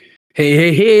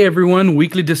Hey, everyone.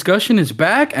 Weekly discussion is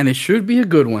back and it should be a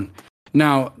good one.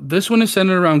 Now, this one is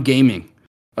centered around gaming.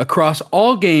 Across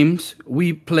all games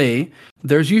we play,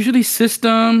 there's usually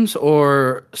systems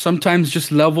or sometimes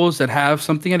just levels that have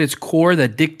something at its core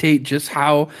that dictate just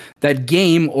how that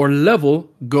game or level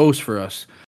goes for us.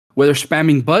 Whether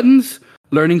spamming buttons,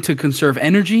 learning to conserve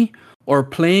energy, or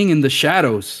playing in the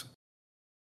shadows,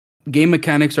 game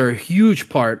mechanics are a huge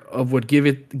part of what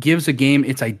gives a game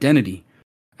its identity.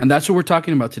 And that's what we're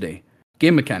talking about today.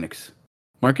 Game mechanics.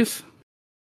 Marcus?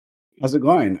 How's it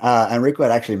going? Enrico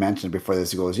had actually mentioned before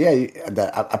this. He goes, "Yeah,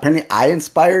 that apparently I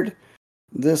inspired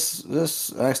this."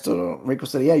 I still Enrico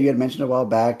said, "Yeah, you had mentioned it a while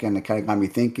back, and it kind of got me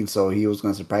thinking." So he was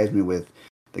going to surprise me with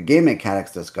the game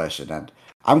mechanics discussion, and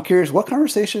I'm curious what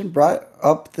conversation brought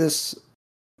up this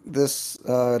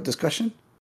discussion.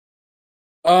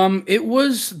 It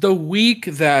was the week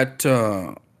that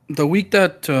Tears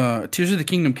of the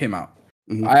Kingdom came out.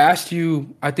 Mm-hmm. I asked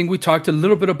you. I think we talked a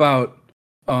little bit about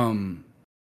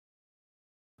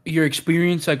your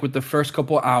experience, like with the first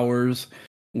couple hours,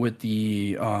 with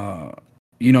the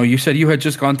you said you had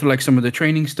just gone through like some of the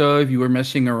training stuff. You were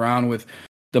messing around with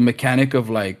the mechanic of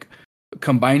like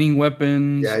combining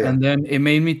weapons, Yeah. and then it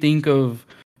made me think of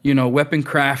weapon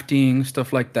crafting,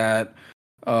 stuff like that.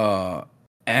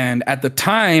 And at the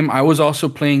time, I was also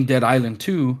playing Dead Island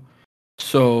 2,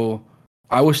 so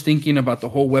I was thinking about the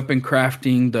whole weapon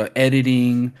crafting, the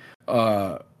editing.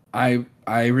 I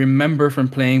remember from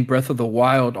playing Breath of the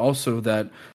Wild also that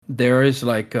there is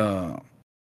like what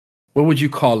would you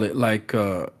call it? Like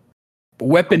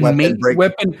weapon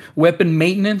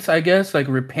maintenance, I guess, like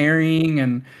repairing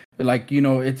and like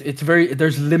it's very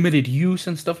there's limited use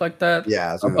and stuff like that.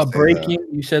 Yeah, A breaking.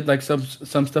 You said like some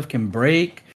stuff can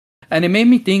break, and it made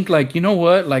me think like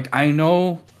what? Like I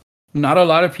know not a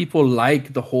lot of people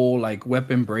like the whole like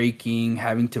weapon breaking,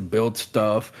 having to build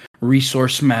stuff,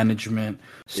 resource management,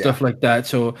 stuff like that.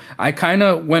 So I kind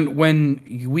of when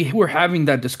we were having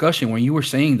that discussion, when you were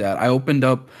saying that, I opened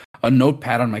up a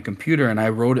notepad on my computer and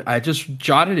I just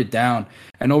jotted it down.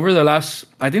 And over the last,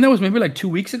 I think that was maybe like 2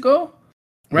 weeks ago,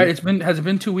 right? Has it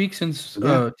been 2 weeks since Tears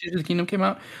of the Kingdom came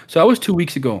out? So that was 2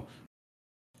 weeks ago.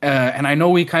 And I know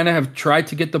we kind of have tried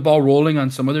to get the ball rolling on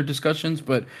some other discussions,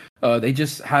 but they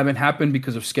just haven't happened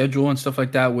because of schedule and stuff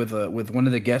like that with one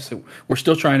of the guests that we're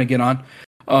still trying to get on.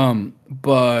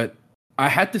 But I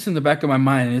had this in the back of my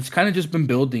mind, and it's kind of just been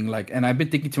building. Like, and I've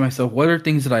been thinking to myself, what are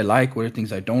things that I like? What are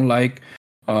things I don't like?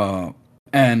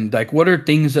 And like, what are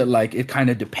things that like it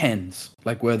kind of depends,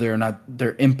 like whether or not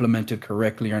they're implemented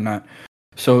correctly or not.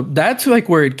 So that's like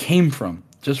where it came from.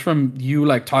 Just from you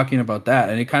like talking about that,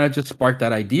 and it kind of just sparked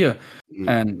that idea.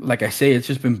 And like I say, it's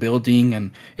just been building,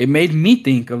 and it made me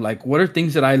think of like what are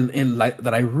things that I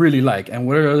really like, and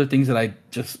what are other things that I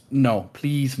just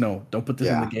please no, don't put this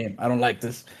in the game. I don't like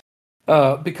this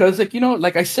because like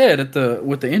like I said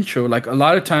with the intro, like a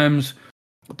lot of times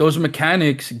those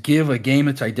mechanics give a game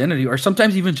its identity, or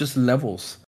sometimes even just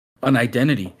levels an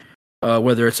identity.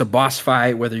 Whether it's a boss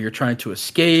fight, whether you're trying to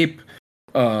escape,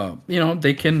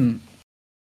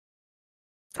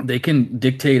 they can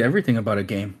dictate everything about a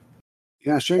game.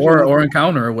 Yeah, sure. Or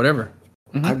encounter or whatever.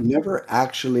 Mm-hmm. I've never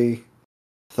actually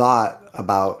thought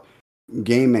about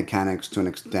game mechanics to an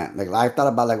extent. Like I thought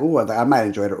about like, oh, I might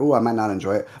enjoy it, or oh, I might not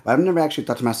enjoy it. But I've never actually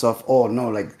thought to myself, oh no,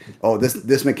 like, oh,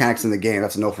 this mechanic's in the game,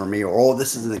 that's a no for me, or oh,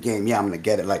 this is in the game, yeah, I'm gonna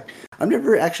get it. Like I've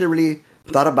never actually really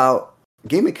thought about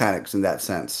game mechanics in that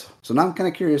sense. So now I'm kind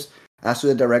of curious as to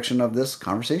the direction of this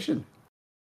conversation.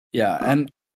 Yeah, and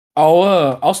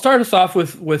I'll start us off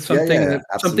with something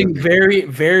something very,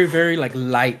 very, very like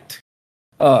light.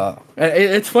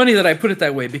 It's funny that I put it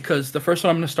that way because the first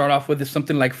one I'm going to start off with is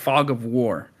something like Fog of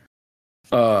War.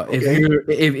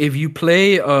 If you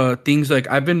play things like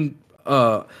I've been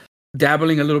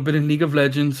dabbling a little bit in League of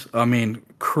Legends. I mean,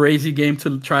 crazy game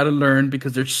to try to learn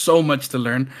because there's so much to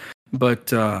learn.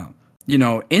 But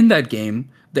in that game,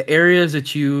 the areas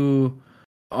that you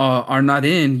are not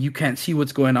in, you can't see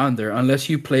what's going on there unless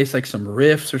you place like some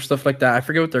rifts or stuff like that. I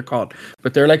forget what they're called,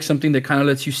 but they're like something that kind of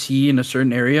lets you see in a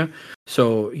certain area.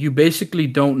 So you basically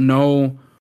don't know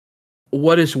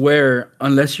what is where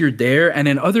unless you're there. And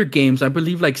in other games, I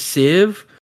believe like Civ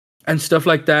and stuff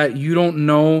like that, you don't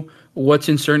know what's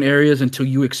in certain areas until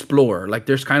you explore. Like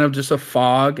there's kind of just a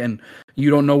fog and you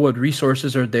don't know what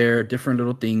resources are there, different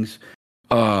little things.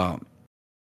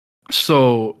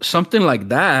 So something like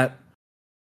that,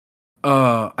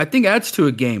 I think adds to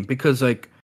a game because like,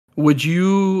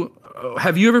 you've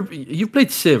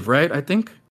played Civ, right? I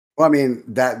think. Well, I mean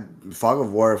that Fog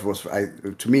of War was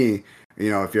to me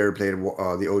If you ever played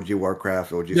the OG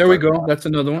Warcraft, OG There we StarCraft, go. That's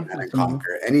another one. Command and That's another one.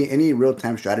 Conquer, any real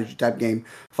time strategy type game,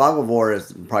 Fog of War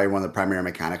is probably one of the primary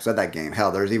mechanics of that game.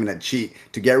 Hell, there's even a cheat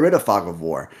to get rid of Fog of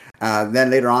War. Then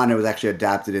later on, it was actually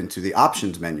adapted into the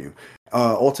options menu.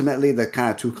 Ultimately, the kind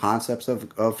of two concepts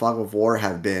of Fog of War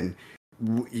have been: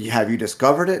 have you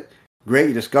discovered it? Great,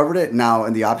 you discovered it. Now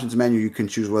in the options menu, you can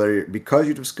choose whether, because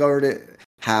you discovered it,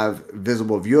 have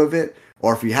visible view of it,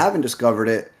 or if you haven't discovered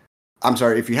it, I'm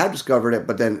sorry, if you have discovered it,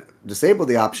 but then disable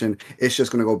the option, it's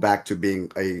just going to go back to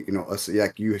being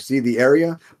like you see the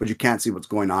area, but you can't see what's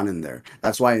going on in there.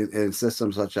 That's why in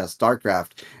systems such as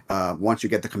StarCraft, once you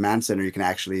get the command center, you can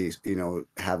actually,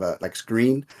 have a like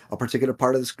screen a particular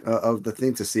part of the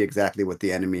thing to see exactly what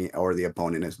the enemy or the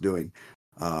opponent is doing.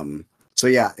 Um, so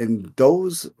yeah, in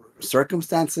those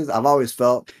circumstances, I've always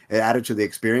felt it added to the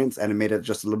experience and it made it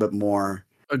just a little bit more,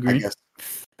 I Agree. guess,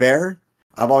 fair.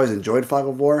 I've always enjoyed Fog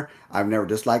of War. I've never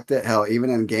disliked it. Hell, even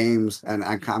in games, and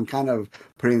I'm kind of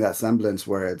putting that semblance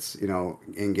where it's,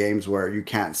 in games where you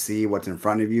can't see what's in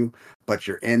front of you, but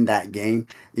you're in that game.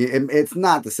 It's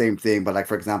not the same thing, but like,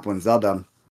 for example, in Zelda,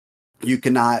 you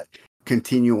cannot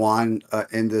continue on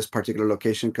in this particular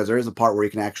location because there is a part where you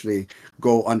can actually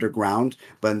go underground,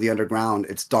 but in the underground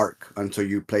it's dark until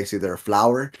you place either a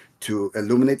flower to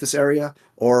illuminate this area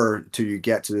or till you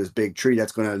get to this big tree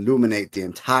that's going to illuminate the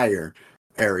entire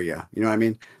area. You know what I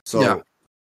mean? Yeah. So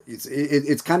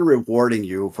it's kind of rewarding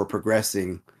you for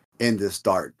progressing in this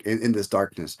in this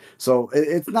darkness. So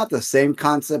it's not the same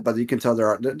concept, but you can tell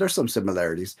there's some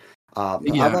similarities.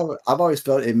 Yeah. I've always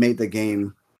felt it made the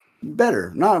game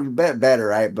better, not better,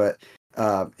 right? But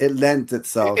it lends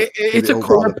itself to It's the a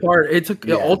overall core appeal. part.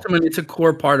 Yeah, Ultimately it's a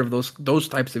core part of those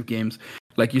types of games.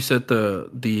 Like you said, the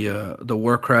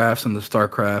Warcrafts and the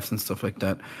Starcrafts and stuff like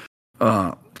that.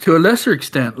 To a lesser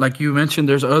extent, like you mentioned,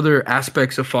 there's other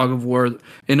aspects of Fog of War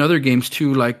in other games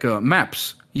too, like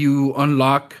maps. You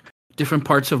unlock different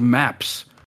parts of maps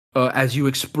as you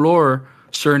explore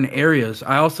certain areas.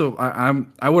 I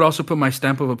would also put my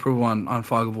stamp of approval on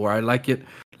Fog of War. I like it.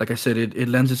 Like I said, it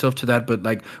lends itself to that. But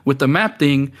like with the map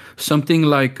thing, something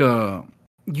like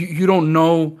you don't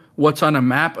know what's on a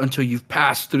map until you've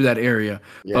passed through that area.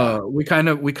 yeah. We kind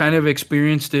of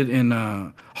experienced it in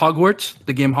Hogwarts,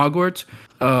 the game Hogwarts,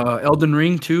 Elden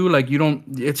Ring too. Like you don't,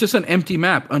 it's just an empty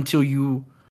map until you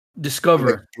And discover.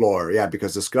 explore, yeah,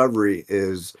 because discovery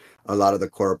is a lot of the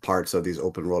core parts of these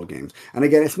open world games. And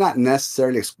again, it's not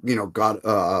necessarily God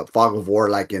Fog of War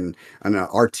like in an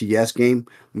RTS game,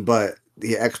 but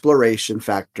the exploration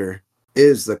factor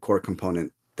is the core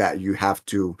component that you have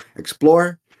to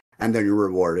explore, and then you're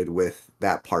rewarded with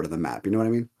that part of the map. You know what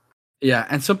I mean? Yeah,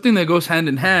 and something that goes hand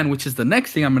in hand, which is the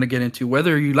next thing I'm going to get into,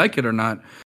 whether you like it or not,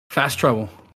 fast travel.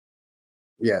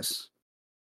 Yes.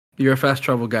 You're a fast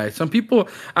travel guy. Some people,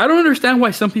 I don't understand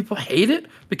why some people hate it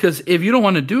because if you don't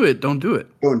want to do it, don't do it.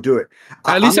 Don't do it.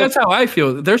 At least I'm a that's how I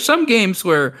feel. There's some games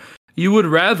where you would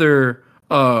rather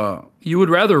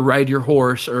ride your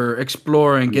horse or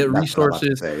explore and get That's what I'm about to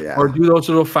resources say. or Yeah. do those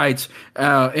little fights.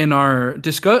 In our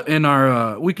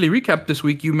weekly recap this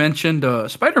week, you mentioned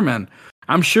Spider-Man.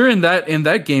 I'm sure in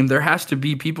that game there has to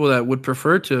be people that would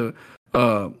prefer to,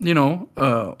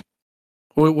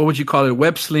 what would you call it,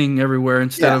 web sling everywhere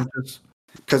instead Yeah. of just.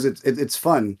 Because it's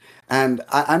fun. And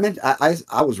I meant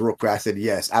I was real quick. I said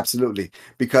yes, absolutely,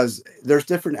 because there's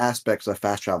different aspects of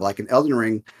fast travel. Like in Elden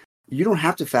Ring, you don't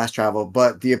have to fast travel,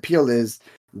 but the appeal is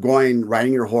going,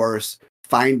 riding your horse,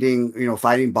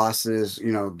 fighting bosses,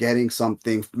 getting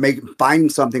something, finding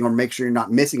something, or make sure you're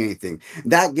not missing anything.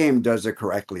 That game does it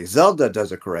correctly. Zelda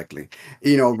does it correctly.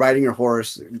 Riding your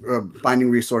horse, finding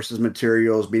resources,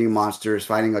 materials, beating monsters,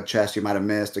 finding a chest you might have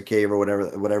missed, a cave, or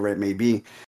whatever it may be.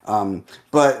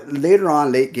 But later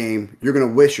on, late game, you're gonna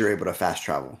wish you're able to fast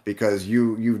travel because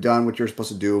you've done what you're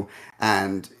supposed to do,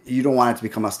 and you don't want it to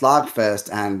become a slog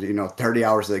fest. And 30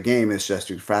 hours of the game is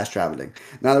just you fast traveling.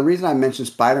 Now, the reason I mentioned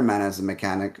Spider-Man as a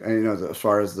mechanic, as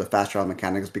far as the fast travel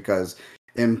mechanic, is because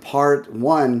in part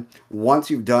one,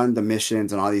 once you've done the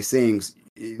missions and all these things,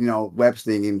 web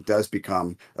slinging does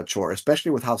become a chore, especially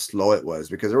with how slow it was.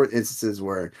 Because there were instances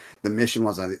where the mission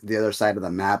was on the other side of the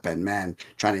map, and man,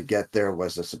 trying to get there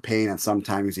was just a pain. And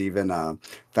sometimes even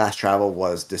fast travel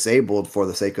was disabled for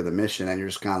the sake of the mission, and you're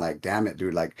just kind of like, damn it,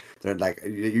 dude! Like they're like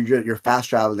you're fast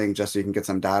traveling just so you can get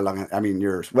some dialogue. I mean,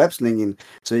 you're web slinging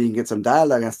so you can get some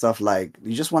dialogue and stuff. Like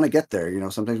you just want to get there.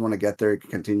 Sometimes you want to get there,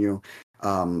 continue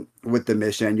with the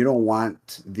mission. You don't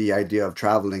want the idea of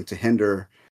traveling to hinder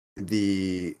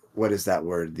the what is that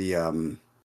word? The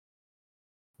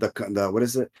what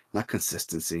is it? Not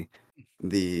consistency.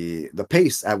 the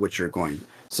pace at which you're going.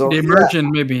 So The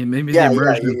immersion, maybe the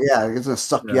immersion. yeah, it's gonna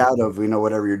suck you Yeah, out of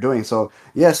whatever you're doing. So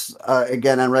yes,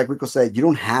 again, and like Rico said, you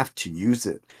don't have to use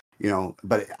it,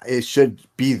 but it should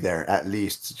be there at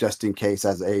least just in case.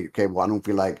 As a okay, well, I don't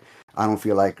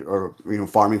feel like or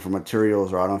farming for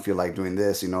materials, or I don't feel like doing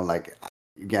this. Like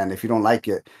again, if you don't like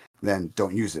it, then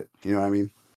don't use it. You know what I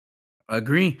mean?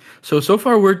 agree. So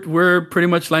far we're pretty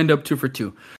much lined up 2 for 2.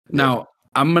 Yep. Now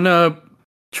I'm gonna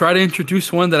try to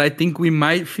introduce one that I think we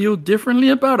might feel differently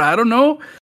about. I don't know.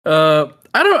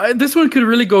 I don't. This one could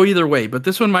really go either way, but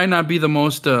this one might not be the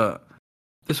most.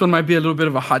 This one might be a little bit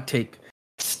of a hot take.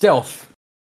 Stealth.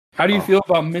 How do you Oh. feel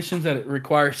about missions that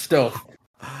require stealth?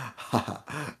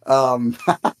 um,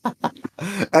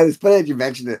 and it's funny that you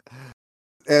mentioned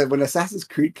it. When Assassin's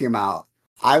Creed came out,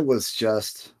 I was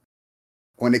just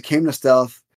when it came to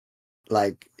stealth,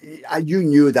 like you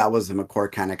knew that was the core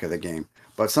mechanic of the game.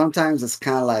 But sometimes it's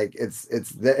kind of like if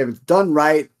it's done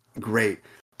right, great.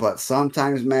 But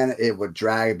sometimes, man, it would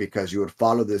drag because you would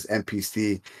follow this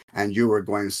NPC and you were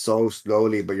going so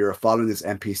slowly, but you're following this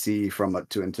NPC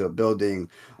into a building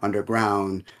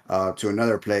underground to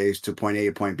another place to point A,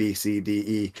 point B, C, D,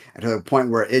 E, and to the point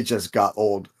where it just got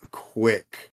old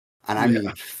quick, and I Yeah,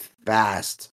 mean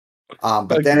fast.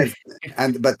 But then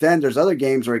agree. but then there's other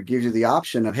games where it gives you the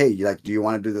option of, hey, like, do you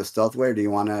want to do the stealth way, or do you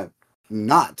want to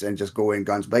not and just go in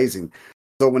guns blazing?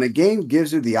 So when a game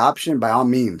gives you the option, by all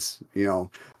means,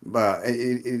 but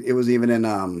it was even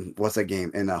in what's that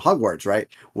game in Hogwarts, right,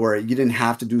 where you didn't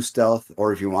have to do stealth,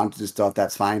 or if you want to do stealth,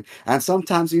 that's fine. And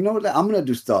sometimes I'm gonna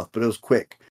do stealth, but it was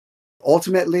quick.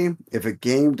 Ultimately, if a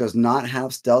game does not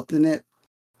have stealth in it,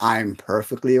 I'm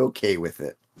perfectly okay with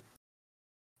it,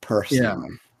 Yeah,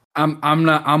 personally. I'm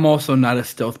not. I'm also not a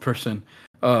stealth person.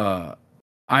 Uh,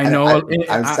 I I, know. I,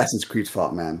 I'm Assassin's Creed's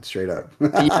fault, man. Straight up.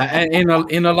 Yeah,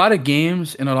 and in a lot of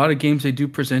games, they do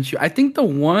present you. I think the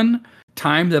one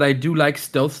time that I do like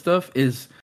stealth stuff is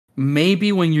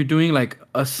maybe when you're doing like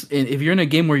if you're in a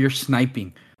game where you're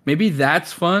sniping. Maybe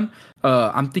that's fun.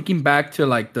 I'm thinking back to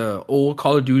like the old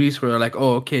Call of Duties where like,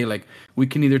 oh, okay, like we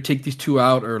can either take these two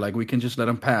out or like we can just let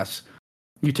them pass.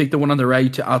 You take the one on the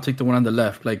right, I'll take the one on the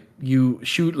left. Like you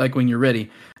shoot like when you're ready,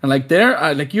 and like there,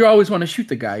 like you always want to shoot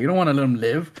the guy. You don't want to let him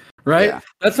live, right? Yeah.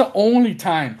 That's the only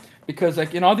time because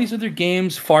like in all these other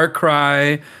games, Far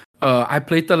Cry, I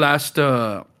played the last,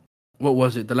 what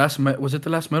was it? Was it the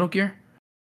last Metal Gear?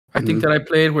 I think Mhm. that I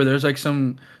played where there's like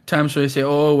some times where they say,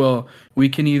 oh well, we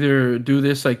can either do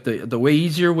this like the way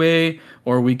easier way,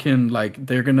 or we can like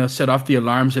they're gonna set off the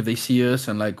alarms if they see us,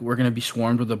 and like we're gonna be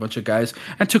swarmed with a bunch of guys.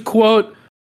 And to quote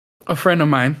a friend of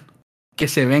mine, que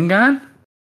se vengan,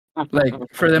 like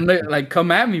for them to like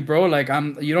come at me, bro. Like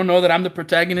you don't know that I'm the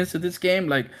protagonist of this game.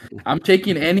 Like I'm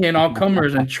taking any and all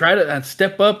comers and try to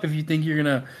step up if you think you're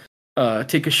gonna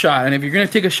take a shot. And if you're gonna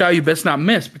take a shot, you best not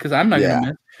miss because I'm not gonna Yeah.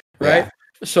 miss, right? Yeah.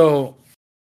 So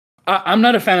I'm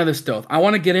not a fan of the stealth. I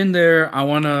want to get in there. I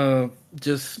want to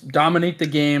just dominate the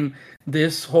game.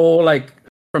 This whole like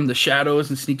from the shadows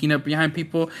and sneaking up behind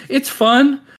people, it's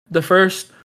fun. The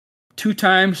first 2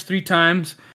 times, 3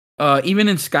 times. Even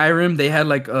in Skyrim, they had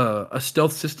like a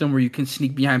stealth system where you can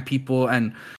sneak behind people,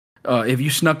 and if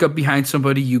you snuck up behind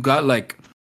somebody, you got like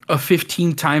a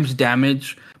 15 times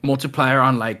damage multiplier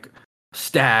on like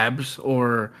stabs,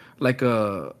 or like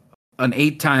an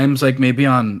 8 times like maybe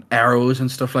on arrows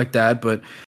and stuff like that. But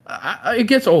it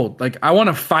gets old. Like I want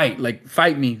to fight, like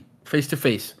fight me face to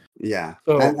face. Yeah,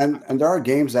 and, So and and there are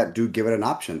games that do give it an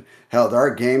option. Hell, there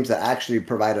are games that actually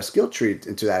provide a skill tree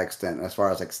to that extent, as far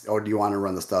as like, oh, do you want to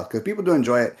run the stuff? Because people do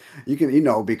enjoy it. You can,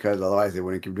 because otherwise they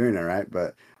wouldn't keep doing it, right?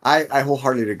 But I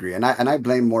wholeheartedly agree, and I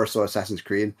blame more so Assassin's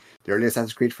Creed, the early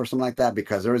Assassin's Creed, for something like that,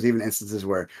 because there was even instances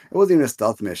where it wasn't even a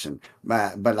stealth mission,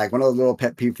 but like one of those little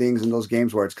pet peeve things in those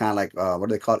games where it's kind of like what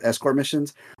do they call it, escort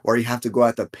missions, where you have to go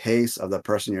at the pace of the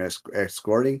person you're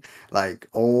escorting. Like,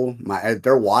 oh my,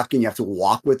 they're walking, you have to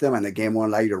walk with them, and the game won't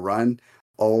allow you to run.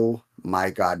 Oh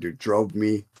my God, dude, drove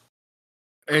me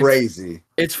it's crazy.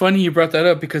 it's funny you brought that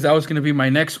up because that was gonna be my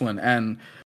next one. And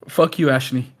fuck you,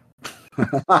 Ashley.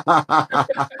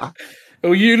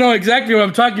 Oh, you know exactly what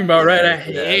I'm talking about, right? I Yes,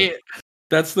 yes. hate.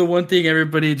 That's the one thing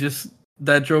everybody just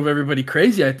that drove everybody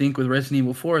crazy. I think with Resident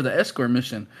Evil 4, the escort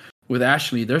mission with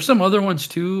Ashley. There's some other ones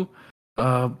too.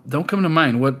 Don't come to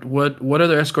mind. What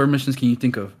other escort missions can you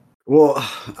think of? Well,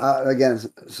 again,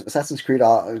 Assassin's Creed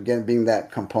again being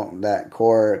that component, that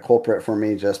core culprit for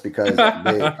me, just because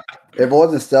if it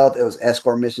wasn't stealth, it was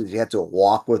escort missions. You had to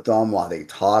walk with them while they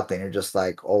talked, and you're just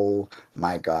like, oh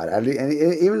my god. And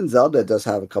even Zelda does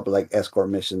have a couple like escort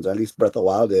missions, or at least Breath of the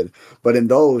Wild did. But in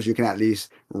those, you can at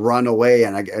least run away,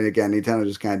 and again, Nintendo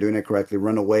just kind of doing it correctly,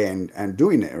 run away and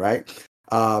doing it right.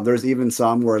 There's even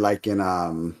some where like in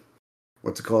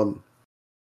what's it called?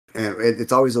 And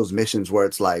it's always those missions where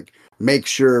it's like make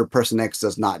sure person X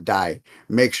does not die,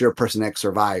 make sure person X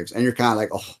survives, and you're kind of like,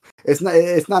 oh, it's not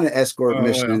an escort Oh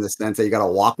mission in well. the sense that you got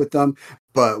to walk with them,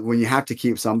 but when you have to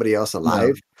keep somebody else Yeah.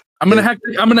 alive, I'm gonna it hack.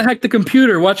 I'm gonna hack the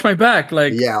computer. Watch my back.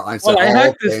 Like, yeah, and so well, I oh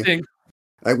hacked this okay, thing.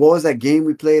 like what was that game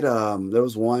we played? There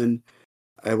was one.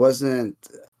 It wasn't.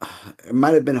 It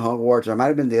might have been Hogwarts, or it might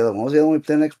have been the other one. What was the other one we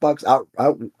played on Xbox?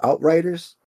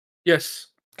 Outriders. Yes.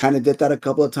 Kind of did that a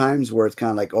couple of times where it's kind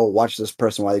of like, oh, watch this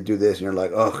person while they do this, and you're like,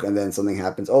 oh, and then something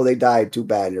happens. Oh, they died. Too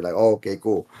bad. And you're like, oh, okay,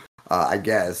 cool. I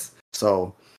guess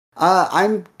so.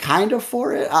 I'm kind of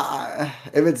for it.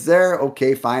 If it's there,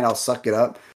 okay, fine. I'll suck it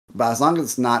up. But as long as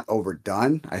it's not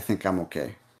overdone, I think I'm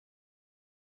okay.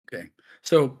 Okay.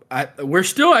 So we're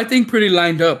still, I think, pretty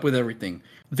lined up with everything.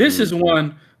 This is Mhm.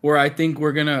 one where I think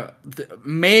we're gonna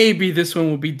maybe this one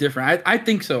will be different. I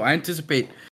think so. I anticipate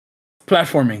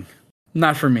platforming.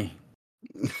 Not for me.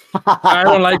 I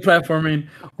don't like platforming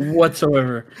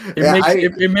whatsoever. It Yeah, makes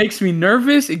it makes me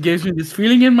nervous. It gives me this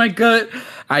feeling in my gut.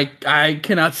 I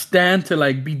cannot stand to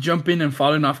like be jumping and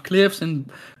falling off cliffs and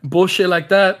bullshit like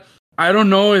that. I don't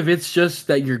know if it's just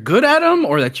that you're good at them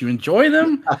or that you enjoy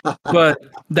them, but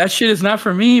that shit is not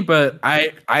for me. But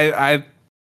I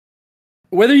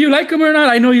whether you like them or not,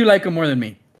 I know you like them more than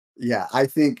me. yeah, I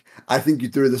think you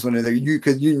threw this one in there.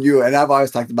 Because you knew, and I've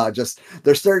always talked about just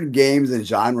there's certain games and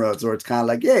genres where it's kind of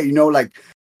like, yeah, like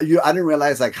I didn't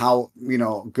realize like how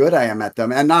good I am at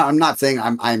them. And I'm not saying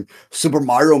I'm Super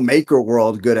Mario Maker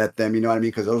World good at them. You know what I mean?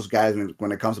 Because those guys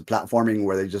when it comes to platforming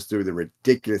where they just do the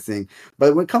ridiculous thing.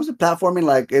 But when it comes to platforming,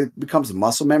 like it becomes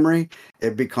muscle memory.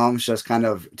 It becomes just kind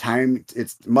of time.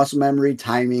 It's muscle memory,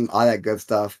 timing, all that good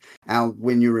stuff. And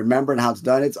when you remember and how it's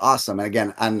done, it's awesome. And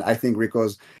again, and I think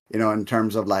Rico's in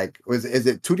terms of like, is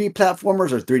it 2D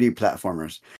platformers or 3D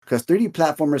platformers? Because 3D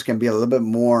platformers can be a little bit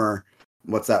more,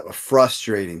 what's that,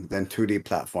 frustrating than 2D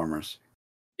platformers,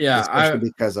 Yeah, especially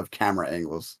because of camera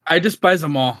angles. I despise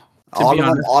them all, to All be of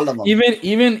them, honest. all of them.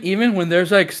 Even when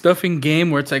there's like stuff in game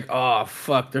where it's like, oh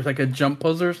fuck, there's like a jump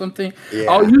puzzle or something.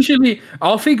 Yeah,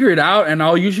 I'll figure it out and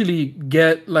I'll usually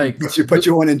get like but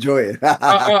you won't enjoy it.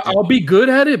 I'll be good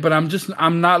at it, but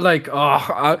I'm not like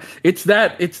it's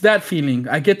that feeling.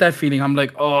 I get that feeling. I'm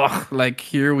like like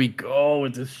here we go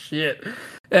with this shit.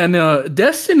 And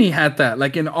Destiny had that.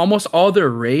 Like in almost all their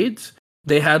raids,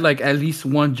 they had like at least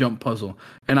one jump puzzle.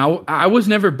 And I was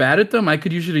never bad at them. I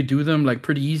could usually do them like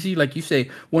pretty easy. Like you say,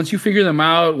 once you figure them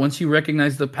out, once you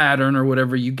recognize the pattern or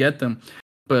whatever, you get them.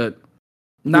 But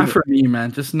not for me,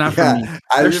 man. Just not for me. Yeah,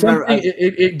 I There's remember. something.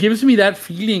 It gives me that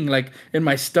feeling like in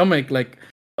my stomach, like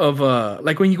of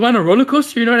like when you go on a roller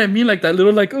coaster. You know what I mean? Like that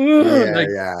little like Yeah, like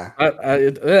yeah.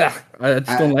 I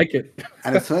just don't like it.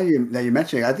 And it's funny that you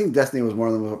mentioned. I think Destiny was one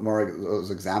of the more of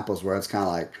those examples where it's kind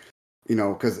of like,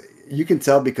 because you can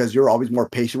tell because you're always more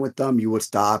patient with them. You would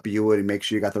stop. You would make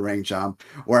sure you got the range jump.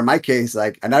 Or in my case,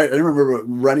 like, and I remember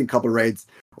running a couple of raids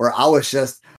where I was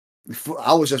just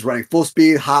running full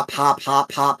speed, hop, hop,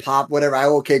 hop, hop, hop, whatever.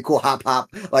 Okay, cool, hop, hop.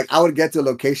 Like I would get to a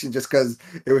location just because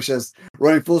it was just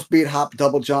running full speed, hop,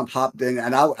 double jump, hop, then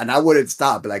and I wouldn't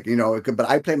stop. Like but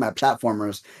I play my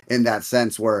platformers in that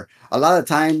sense where a lot of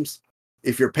times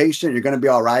if you're patient, you're gonna be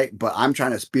all right. But I'm trying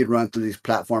to speed run through these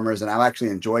platformers, and I've actually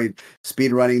enjoyed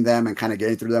speed running them and kind of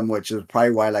getting through them, which is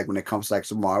probably why like when it comes to like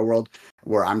Super Mario World,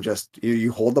 where I'm just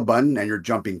you hold the button and you're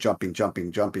jumping, jumping,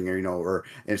 jumping, jumping, or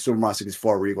in Super Mario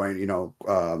 64 where you're going,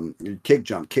 you kick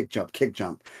jump, kick jump, kick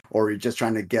jump, or you're just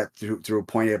trying to get through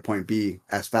point A to point B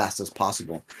as fast as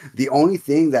possible. The only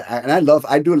thing that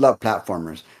I do love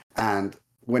platformers, and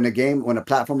when a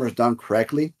platformer is done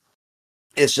correctly,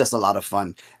 it's just a lot of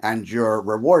fun and you're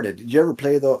rewarded. Did you ever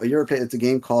play it's a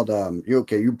game called you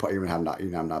probably have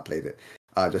not played it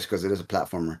just because it is a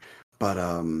platformer, but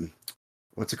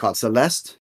what's it called,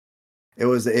 Celeste? It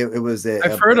was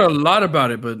I've heard a lot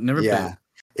about it, but never played it.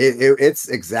 yeah, it's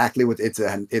exactly what it's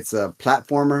a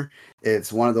platformer.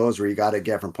 It's one of those where you got to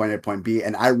get from point A to point B,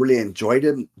 and I really enjoyed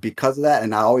it because of that.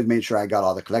 And I always made sure I got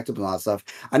all the collectibles and all that stuff.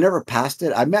 I never passed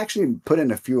it. I'm actually put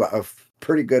in a few of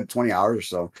pretty good 20 hours or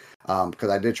so because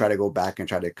I did try to go back and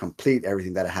try to complete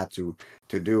everything that I had to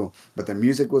do. But the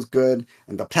music was good,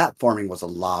 and the platforming was a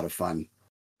lot of fun.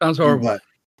 Sounds horrible. But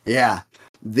yeah,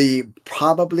 The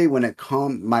probably when it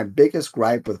comes, my biggest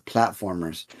gripe with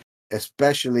platformers,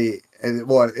 especially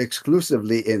well,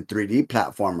 exclusively in 3D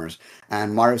platformers,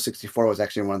 and Mario 64 was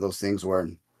actually one of those things where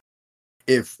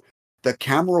if the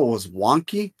camera was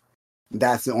wonky,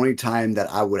 that's the only time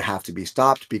that I would have to be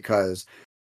stopped because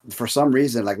for some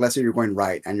reason, like let's say you're going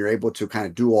right and you're able to kind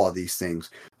of do all these things,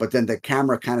 but then the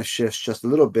camera kind of shifts just a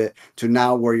little bit to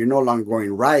now where you're no longer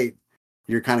going right,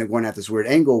 you're kind of going at this weird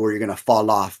angle where you're going to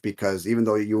fall off because even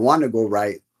though you want to go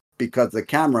right, because the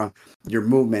camera, your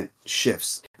movement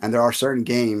shifts. And there are certain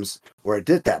games where it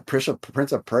did that. Prince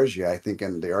of Persia, I think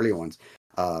in the early ones,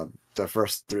 the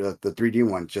first the 3D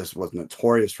one just was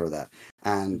notorious for that.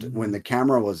 And when the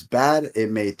camera was bad, it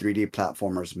made 3D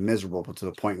platformers miserable to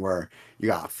the point where you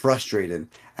got frustrated,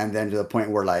 and then to the point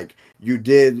where like you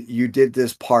did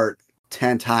this part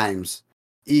 10 times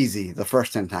easy the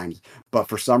first 10 times, but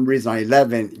for some reason on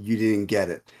 11 you didn't get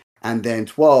it, and then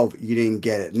 12 you didn't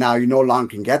get it. Now you no longer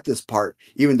can get this part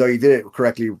even though you did it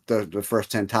correctly the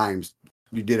first 10 times.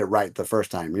 You did it right the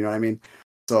first time, you know what I mean?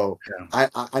 So Yeah.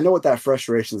 I know what that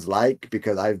frustration is like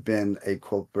because I've been a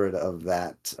culprit of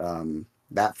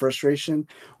that frustration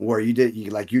where you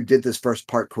did this first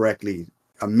part correctly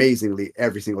amazingly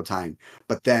every single time,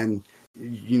 but then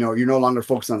you're no longer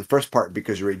focused on the first part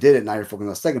because you already did it. Now you're focusing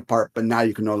on the second part, but now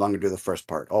you can no longer do the first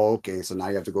part. Oh, okay, so now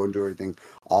you have to go and do everything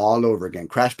all over again.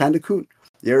 Crash Bandicoot,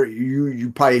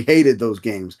 you probably hated those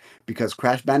games because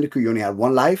Crash Bandicoot, you only had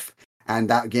one life, and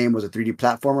that game was a 3D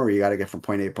platformer where you got to get from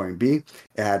point A to point B.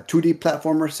 It had 2D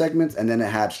platformer segments, and then it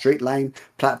had straight line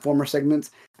platformer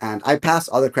segments. And I passed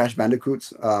other Crash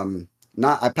Bandicoots.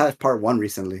 Not I passed part one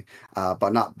recently,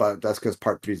 but that's because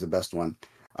part three is the best one.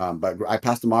 But I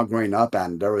passed them all growing up,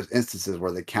 and there was instances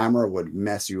where the camera would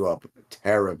mess you up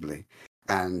terribly,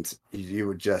 and you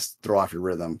would just throw off your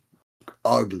rhythm.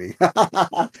 Ugly.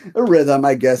 The rhythm,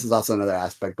 I guess, is also another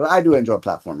aspect. But I do enjoy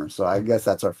platformers, so I guess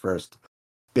that's our first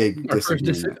big Our first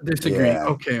disagreement. disagreeing. Yeah.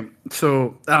 Okay,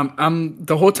 so I'm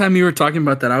the whole time you were talking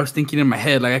about that, I was thinking in my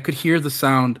head, like I could hear the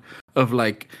sound of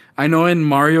like I know in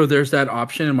Mario there's that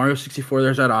option in Mario 64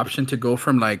 there's that option to go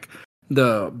from like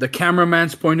the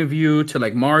cameraman's point of view to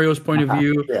like Mario's point of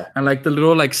view, Yeah. and like the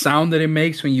little like sound that it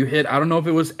makes when you hit, I don't know if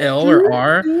it was L or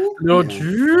R, the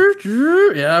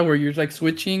little yeah, where you're like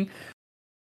switching.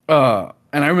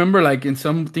 And I remember like in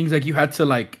some things like you had to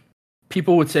like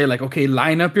people would say like, okay,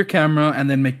 line up your camera and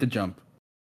then make the jump.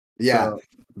 Yeah, So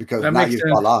because that now makes you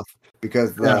sense. fall off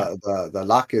because Yeah. the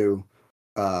Laku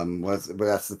was but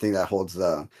that's the thing that holds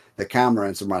the camera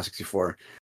in Super Mario 64.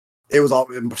 It was all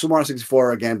Super Mario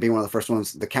 64 again being one of the first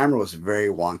ones. The camera was very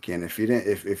wonky, and if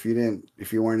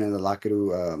you weren't in the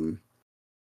Laku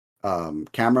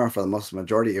camera for the most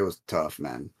majority, it was tough,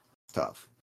 man, tough.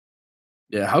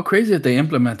 Yeah. How crazy that they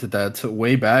implemented that so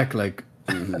way back, like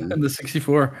Hmm. in the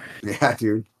 64. Yeah,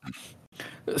 dude.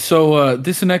 So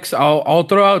this next, I'll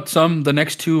throw out some. The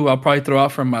next two, I'll probably throw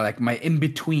out from my like my in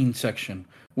between section,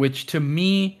 which to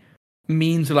me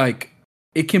means like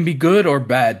it can be good or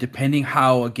bad depending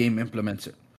how a game implements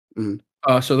it. Hmm.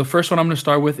 So the first one I'm gonna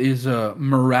start with is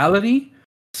morality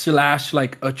slash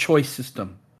like a choice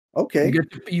system. Okay.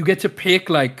 You get to pick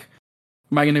like,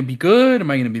 am I gonna be good?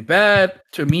 Am I gonna be bad?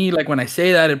 To me, like when I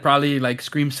say that, it probably like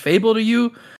screams Fable to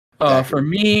you. For Exactly.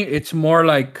 me, it's more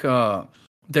like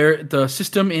the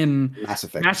system in Mass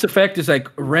Effect. Mass Effect is like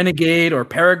Renegade or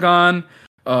Paragon.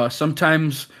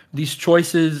 Sometimes these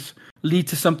choices lead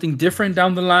to something different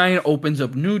down the line, opens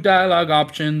up new dialogue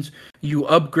options. You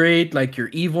upgrade like your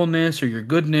evilness or your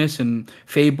goodness in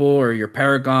Fable or your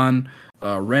Paragon,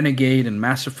 Renegade and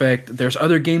Mass Effect. There's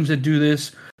other games that do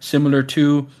this similar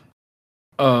to.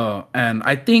 And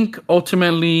I think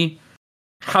ultimately,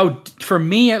 how for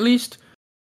me at least,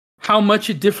 how much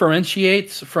it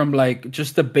differentiates from like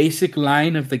just the basic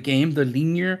line of the game, the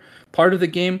linear part of the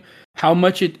game, how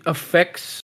much it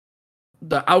affects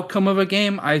the outcome of a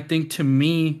game, I think to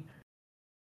me,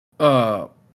 uh,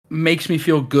 makes me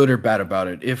feel good or bad about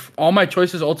it. If all my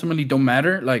choices ultimately don't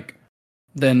matter, like,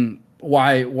 then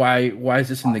why is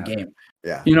this in the game?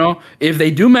 Yeah. You know, if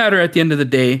they do matter at the end of the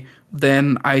day,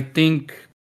 then I think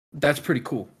that's pretty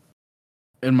cool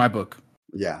in my book.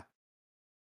 Yeah.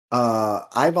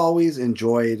 I've always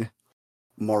enjoyed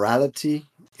morality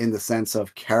in the sense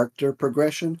of character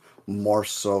progression more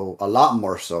so, a lot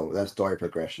more so than story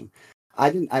progression.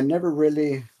 I never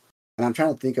really, and I'm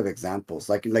trying to think of examples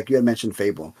like you had mentioned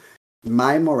Fable.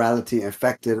 My morality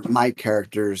affected my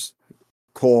character's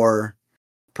core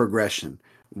progression,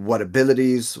 what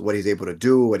abilities, what he's able to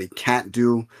do, what he can't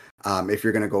do. If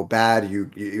you're gonna go bad, you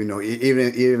know,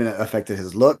 even it affected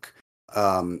his look.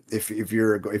 if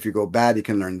you go bad, you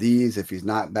can learn these. If he's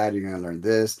not bad, you're gonna learn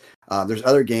this. There's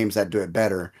other games that do it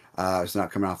better. It's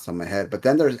not coming off the top of my head, but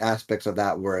then there's aspects of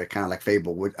that where it kind of like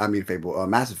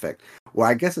Mass Effect, where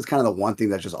I guess it's kind of the one thing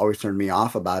that just always turned me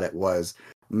off about it was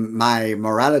my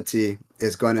morality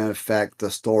is going to affect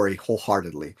the story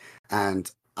wholeheartedly,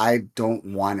 and I don't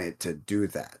want it to do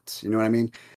that. You know what I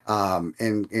mean?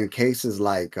 In cases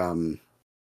like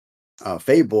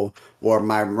Fable, or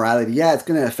my morality, yeah, it's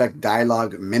going to affect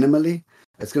dialogue minimally.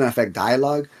 It's going to affect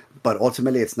dialogue, but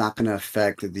ultimately, it's not going to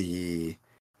affect the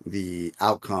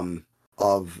outcome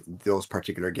of those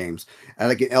particular games. And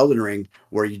like in Elden Ring,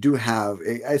 where you do have,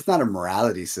 it's not a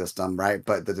morality system, right?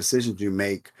 But the decisions you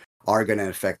make are going to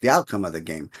affect the outcome of the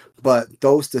game. But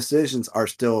those decisions are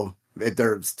still,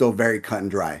 they're still very cut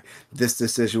and dry. This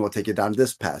decision will take you down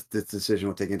this path. This decision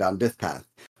will take you down this path.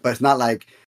 But it's not like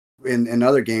in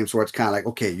other games where it's kind of like,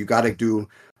 okay, you got to do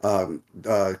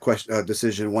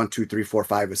decision 1, 2, 3, 4,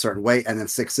 5 a certain way, and then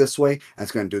 6 this way, and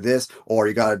it's going to do this, or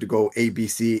you got to go A B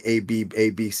C A B A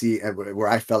B C. And where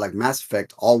I felt like Mass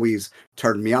Effect always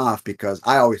turned me off because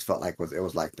I always felt like it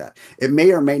was like that. It may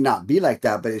or may not be like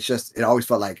that, but it always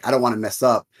felt like I don't want to mess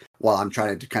up while I'm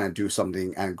trying to kind of do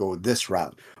something and go this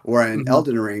route. Where in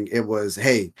Elden Ring, it was,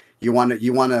 hey, you want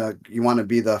to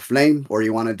be the flame, or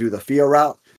you want to do the Fia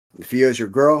route. Fia is your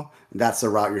girl. That's the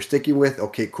route you're sticking with.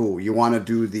 Okay, cool. You want to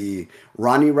do the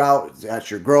Ronnie route?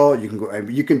 That's your girl. You can go.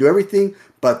 You can do everything,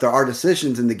 but there are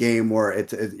decisions in the game where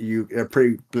you're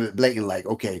pretty blatant. Like,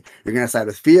 okay, you're gonna side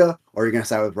with Fia or you're gonna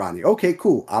side with Ronnie. Okay,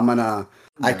 cool.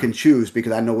 I can choose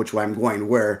because I know which way I'm going.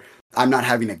 Where I'm not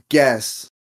having to guess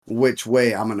which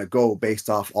way I'm gonna go based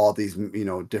off all these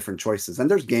different choices.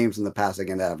 And there's games in the past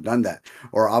again that have done that,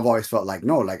 or I've always felt like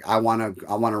no, like I wanna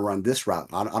run this route.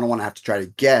 I don't want to have to try to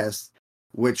guess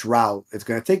which route it's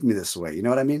going to take me this way. You know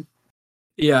what I mean?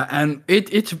 Yeah, and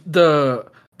it's the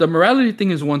morality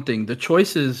thing is one thing. The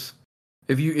choices,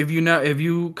 if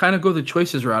you kind of go the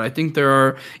choices route, I think there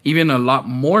are even a lot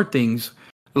more things.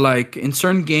 Like in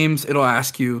certain games, it'll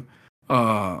ask you,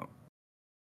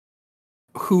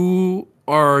 who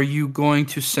are you going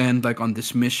to send like on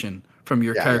this mission from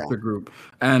your character group,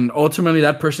 and ultimately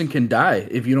that person can die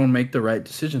if you don't make the right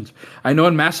decisions. I know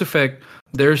in Mass Effect,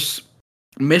 there's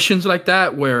missions like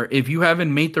that where if you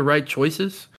haven't made the right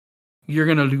choices, you're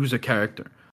gonna lose a character.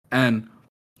 And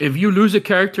if you lose a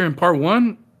character in part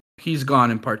 1, he's gone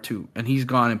in part 2, and he's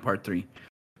gone in part 3.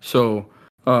 So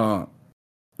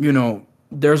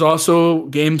there's also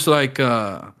games like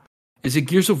is it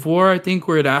Gears of War, I think,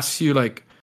 where it asks you like,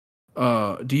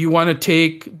 do you want to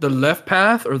take the left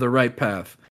path or the right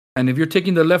path? And if you're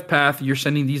taking the left path, you're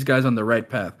sending these guys on the right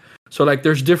path. So like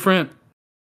there's different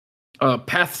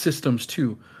path systems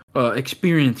too,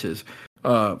 experiences.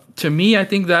 To me, I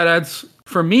think that adds,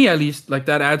 for me at least, like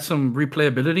that adds some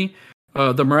replayability,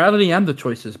 the morality and the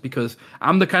choices, because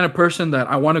I'm the kind of person that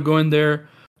I want to go in there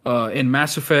in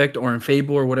Mass Effect or in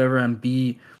Fable or whatever and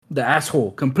be the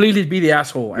asshole, completely be the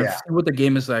asshole and see what the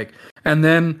game is like. And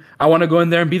then I want to go in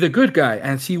there and be the good guy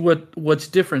and see what's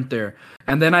different there.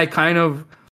 And then I kind of,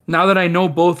 now that I know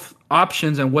both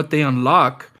options and what they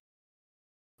unlock,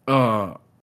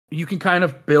 you can kind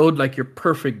of build like your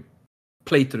perfect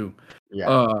playthrough.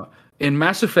 In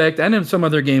Mass Effect and in some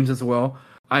other games as well,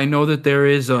 I know that there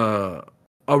is a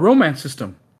romance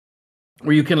system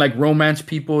where you can like romance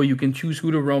people. You can choose who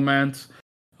to romance.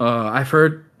 I've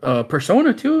heard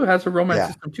Persona 2 has a romance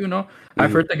system too. No,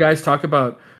 I've heard the guys talk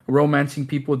about romancing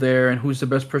people there and who's the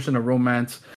best person to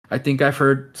romance. I think I've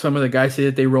heard some of the guys say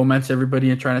that they romance everybody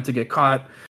and try not to get caught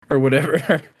or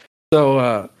whatever.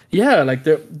 So yeah, like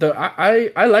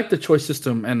I like the choice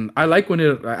system, and I like when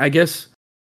it. I guess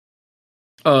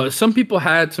some people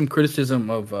had some criticism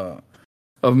of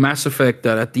Mass Effect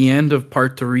that at the end of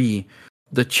Part 3,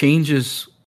 the changes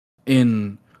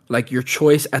in like your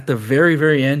choice at the very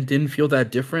very end didn't feel that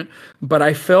different. But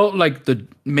I felt like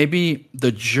maybe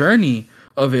the journey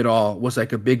of it all was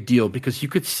like a big deal, because you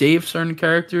could save certain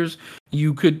characters.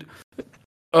 You could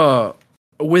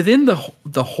within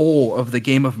the whole of the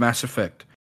game of Mass Effect,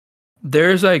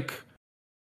 there's like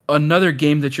another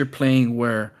game that you're playing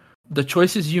where the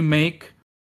choices you make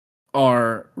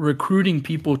are recruiting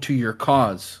people to your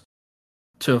cause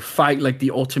to fight like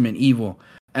the ultimate evil.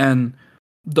 And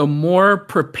the more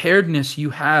preparedness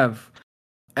you have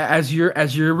as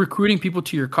you're recruiting people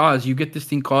to your cause, you get this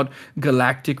thing called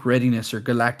galactic readiness or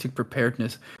galactic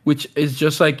preparedness, which is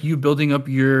just like you building up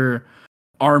your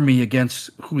army against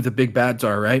who the big bads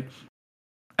are, right?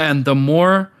 And the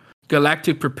more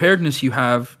galactic preparedness you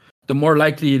have, the more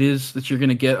likely it is that you're going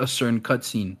to get a certain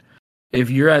cutscene. If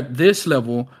you're at this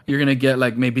level, you're gonna get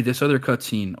like maybe this other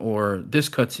cutscene or this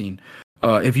cutscene.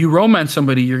 If you romance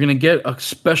somebody, you're gonna get a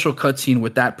special cutscene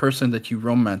with that person that you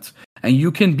romance, and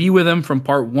you can be with them from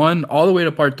part one all the way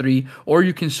to part three, or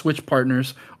you can switch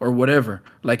partners or whatever.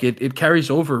 Like it carries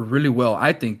over really well.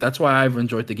 I think that's why I've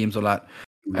enjoyed the games a lot,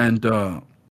 Mm. and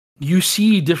you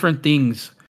see different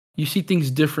things. You see things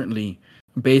differently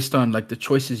based on like the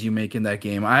choices you make in that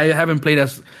game. I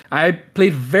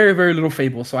played very very little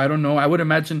Fable, so I don't know. I would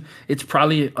imagine it's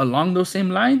probably along those same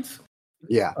lines.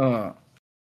 Yeah, Uh,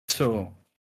 so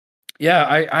yeah,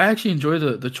 I actually enjoy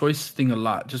the choice thing a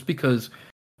lot, just because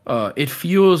it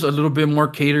feels a little bit more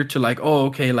catered to like, oh,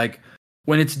 okay, like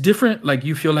when it's different, like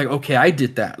you feel like, okay, I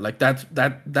did that, like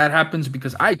that happens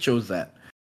because I chose that,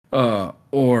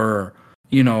 or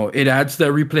it adds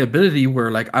that replayability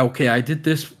where like, okay, I did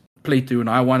this playthrough and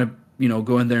I want to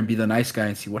go in there and be the nice guy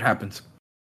and see what happens.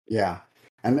 yeah,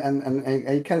 and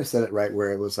you kind of said it right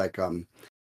where it was like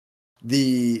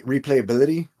the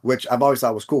replayability, which I've always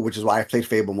thought was cool, which is why I played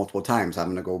Fable multiple times. I'm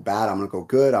gonna go bad, I'm gonna go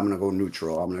good, I'm gonna go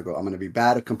neutral, I'm gonna be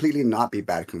bad completely, not be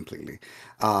bad completely.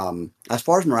 As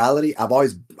far as morality,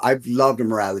 I've loved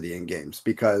morality in games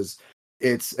because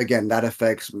it's again that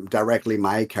affects directly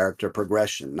my character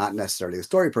progression, not necessarily the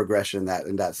story progression that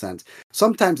in that sense.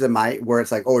 Sometimes it might where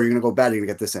it's like, oh, you're gonna go bad, you're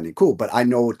gonna get this ending. Cool, but I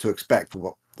know what to expect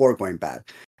for going bad.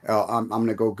 I'm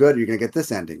gonna go good, you're gonna get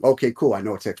this ending. Okay, cool. I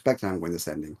know what to expect, and I'm going this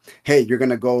ending. Hey, you're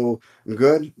gonna go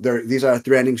good. These are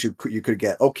three endings you could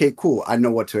get. Okay, cool. I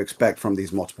know what to expect from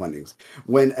these multiple endings.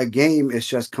 When a game is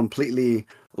just completely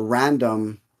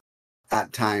random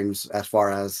at times, as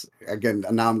far as again,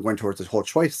 now I'm going towards this whole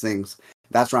choice things.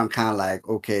 That's where I'm kind of like,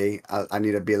 okay, I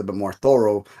need to be a little bit more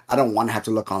thorough. I don't want to have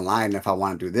to look online if I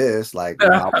want to do this. Like,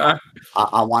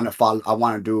 I want to follow. I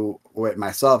want to do it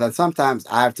myself. And sometimes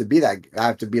I have to be that. I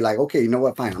have to be like, okay, you know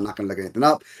what? Fine. I'm not gonna look anything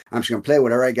up. I'm just gonna play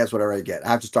whatever I get. Whatever I get. I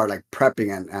have to start like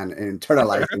prepping and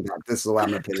internalizing that this is the way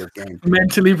I'm gonna play this game.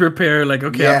 Mentally prepare, like,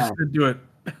 okay, I'm Yeah, just gonna do it.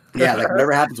 yeah, like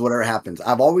whatever happens.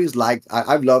 I've always liked,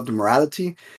 I've loved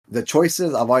morality. The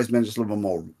choices I've always been just a little bit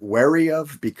more wary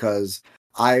of because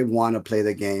I want to play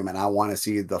the game and I want to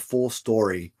see the full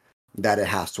story that it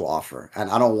has to offer. And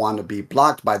I don't want to be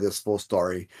blocked by this full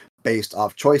story based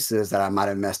off choices that I might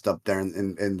have messed up there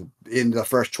in the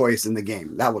first choice in the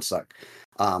game. That would suck.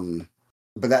 Um,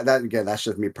 but that again, that's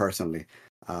just me personally.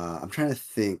 I'm trying to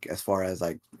think as far as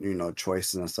like,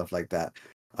 choices and stuff like that.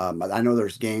 I know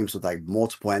there's games with like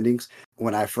multiple endings.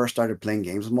 When I first started playing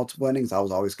games with multiple endings, I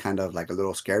was always kind of like a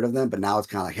little scared of them. But now it's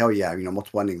kind of like, hell yeah,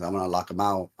 multiple endings. I'm gonna unlock them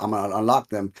out. I'm gonna unlock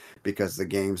them because the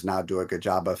games now do a good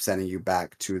job of sending you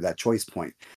back to that choice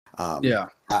point. Yeah.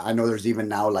 I know there's even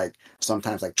now like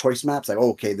sometimes like choice maps. Like,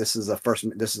 oh, okay, this is the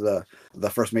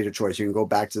first major choice. You can go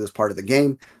back to this part of the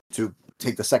game to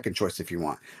take the second choice if you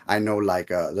want. I know like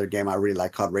the game I really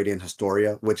like called Radiant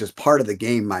Historia, which is part of the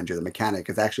game, mind you. The mechanic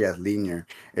is actually as linear.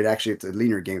 It's a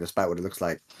linear game despite what it looks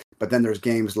like. But then there's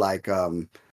games like the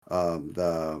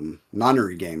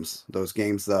nonary games, those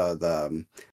games, the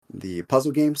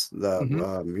puzzle games, Hmm. you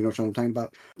know what I'm talking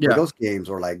about? Where Yeah. those games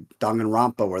or like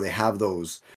Danganronpa, where they have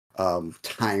those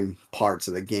time parts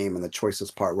of the game and the choices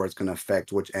part where it's going to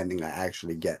affect which ending I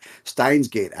actually get. Steins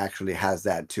Gate actually has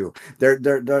that too. They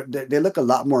look a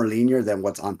lot more linear than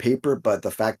what's on paper, but the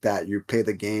fact that you play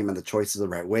the game and the choices the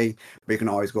right way, but you can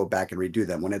always go back and redo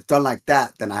them. When it's done like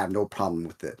that, then I have no problem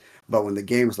with it. But when the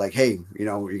game's like, hey, you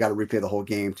got to replay the whole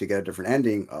game to get a different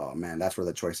ending, oh man, that's where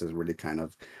the choices really kind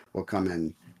of will come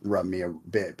and rub me a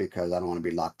bit because I don't want to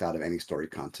be locked out of any story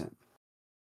content.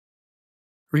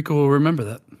 Rico will remember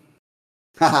that.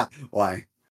 Why?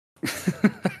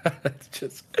 It's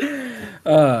just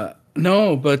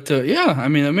no, but yeah, I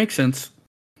mean that makes sense.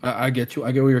 I get you.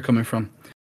 I get where you're coming from.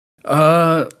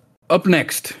 Uh Up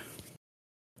next,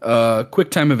 quick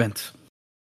time events.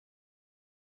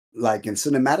 Like in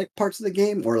cinematic parts of the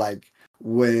game or like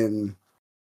when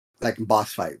like in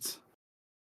boss fights?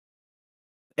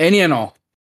 Any and all.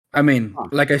 I mean, Huh.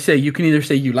 like I say, you can either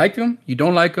say you like them, you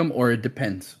don't like them, or it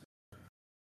depends.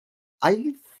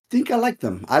 I think I like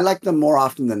them. I like them more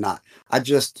often than not. And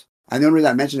the only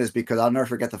reason I mention is because I'll never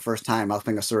forget the first time I was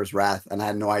playing Asura's Wrath and I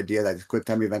had no idea that quick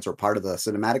time events were part of the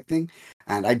cinematic thing.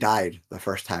 And I died the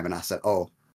first time and I said, oh,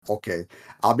 okay,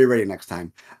 I'll be ready next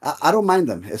time. I don't mind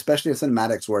them, especially in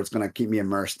cinematics where it's going to keep me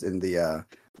immersed in the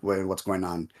what's going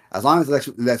on. As long as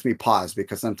it lets me pause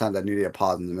because sometimes I need a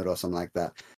pause in the middle of something like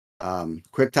that.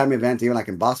 Quick time events, even like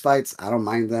in boss fights, I don't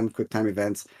mind them. Quick time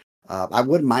events, I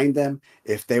would mind them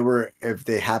if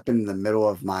they happened in the middle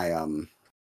of my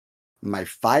my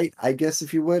fight, I guess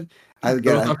if you would. I Throws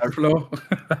again, off your flow.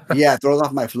 yeah, it throws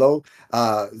off my flow.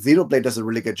 Xenoblade does a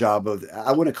really good job of.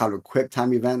 I wouldn't call it quick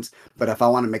time events, but if I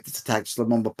want to make this attack just a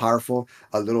little more powerful,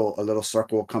 a little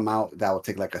circle will come out that will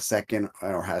take like a second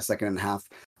or a second and a half.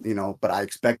 But I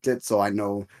expect it, so I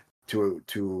know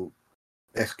to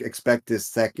expect this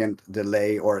second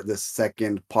delay or this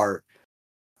second part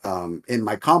in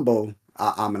my combo.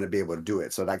 I'm gonna be able to do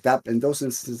it. So like that in those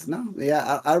instances, no,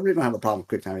 yeah, I really don't have a problem with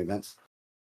quick time events.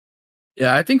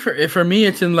 Yeah, I think for me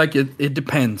it's in like it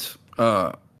depends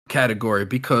category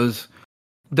because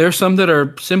there's some that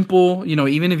are simple,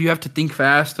 even if you have to think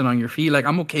fast and on your feet, like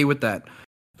I'm okay with that.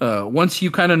 Once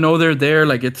you kind of know they're there,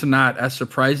 like it's not as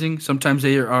surprising. Sometimes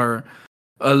they are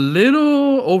a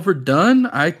little overdone,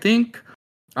 I think.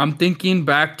 I'm thinking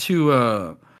back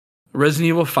to Resident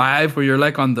Evil 5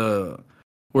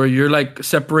 where you're like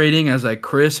separating as like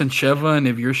Chris and Sheva, and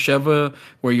if you're Sheva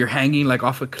where you're hanging like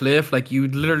off a cliff, like you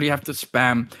literally have to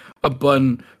spam a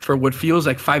button for what feels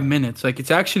like 5 minutes. Like it's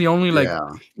actually only like Yeah.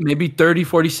 maybe 30,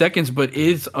 40 seconds, but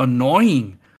it's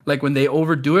annoying. Like when they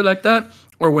overdo it like that,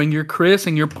 or when you're Chris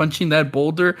and you're punching that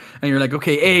boulder and you're like,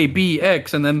 okay, A, B,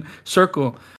 X, and then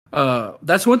circle.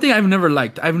 That's one thing I've never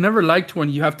liked. I've never liked when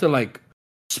you have to like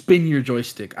spin your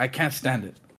joystick. I can't stand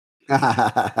it.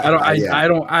 Yeah. I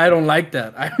don't like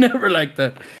that. I never liked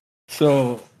that.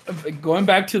 So going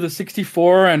back to the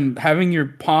 64 and having your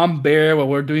palm bare while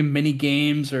we're doing mini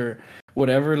games or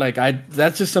whatever, like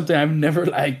that's just something I've never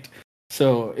liked.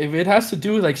 So if it has to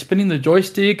do with like spinning the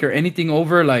joystick or anything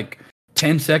over like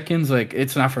 10 seconds, like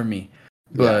it's not for me.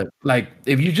 Yeah. But like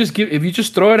if you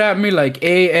just throw it at me like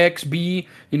A, X, B,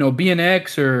 B and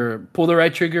X, or pull the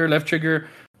right trigger, left trigger,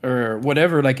 or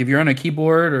whatever, like if you're on a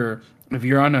keyboard or if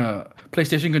you're on a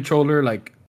PlayStation controller,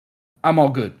 like I'm all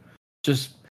good.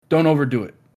 Just don't overdo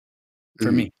it.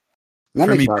 For Mhm. me. That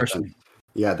For makes me a lot of sense. personally.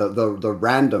 Yeah, the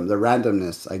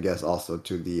randomness, I guess, also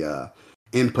to the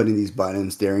inputting these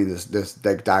buttons during this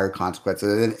like dire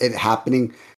consequences and it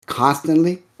happening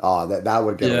constantly. Oh, that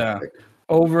would get old Yeah. quick.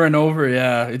 Over and over,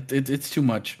 yeah. It's too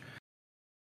much.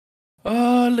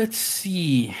 Let's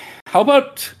see. How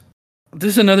about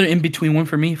this is another in between one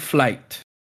for me, flight.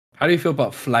 How do you feel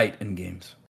about flight in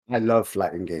games? I love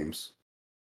flight in games.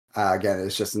 Again,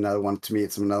 it's just another one to me.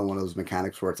 It's another one of those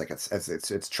mechanics where it's like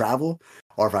it's travel,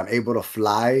 or if I'm able to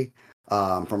fly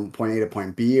from point A to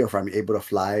point B, or if I'm able to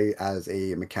fly as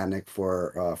a mechanic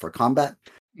for combat,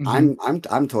 Mm-hmm.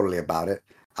 I'm totally about it.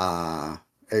 Uh,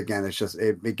 Again, it's just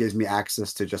it gives me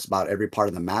access to just about every part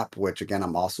of the map, which again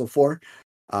I'm also for.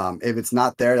 If it's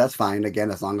not there, that's fine.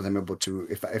 Again, as long as I'm able to,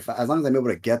 if as long as I'm able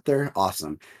to get there,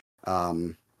 awesome.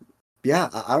 Um, yeah,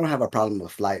 I don't have a problem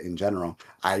with flight in general.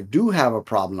 I do have a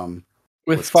problem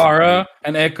With with speed. Farah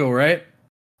and Echo, right?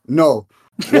 No,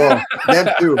 well, them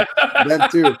too.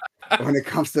 When it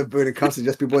comes to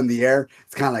just people in the air,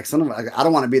 it's kind of like some of like, I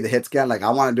don't want to be the hit scan. Like I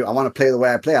want to play the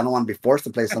way I play. I don't want to be forced to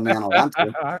play something I don't want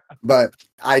to. But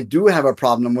I do have a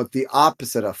problem with the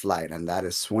opposite of flight, and that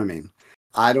is swimming.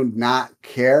 I do not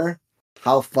care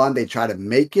how fun they try to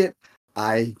make it.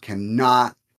 I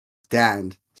cannot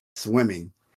stand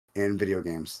swimming in video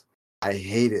games. I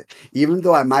hate it. Even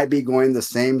though I might be going the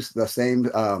same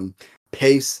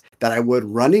pace that I would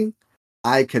running,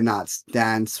 I cannot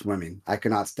stand swimming. I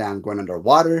cannot stand going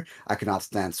underwater. I cannot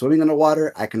stand swimming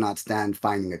underwater. I cannot stand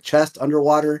finding a chest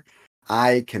underwater.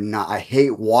 I cannot. I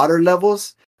hate water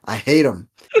levels. I hate them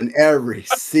in every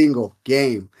single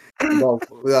game. But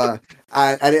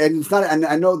and it's not. And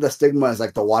I know the stigma is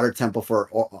like the water temple for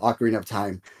Ocarina of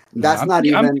Time. Nah, That's not I'm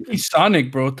even. thinking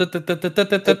Sonic, bro.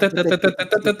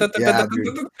 Yeah,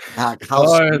 dude. How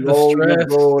Oh, the slow you stress.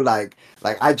 go, like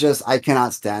I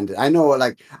cannot stand it. I know,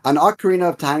 like an Ocarina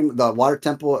of Time, the Water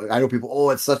Temple. I know people.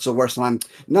 Oh, it's such the worst one.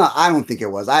 No, I don't think it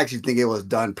was. I actually think it was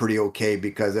done pretty okay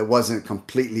because it wasn't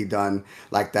completely done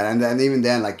like that. And then even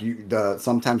then, like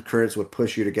sometimes critics would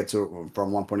push you to get to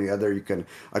from one point to the other. You can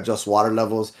adjust water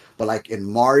levels, but like in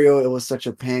Mario, it was such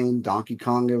a pain. Donkey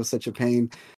Kong, it was such a pain.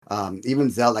 Even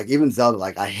Zelda,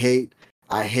 like I hate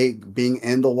being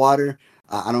in the water.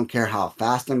 I don't care how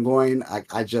fast I'm going. I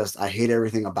hate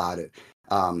everything about it.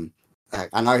 Um, I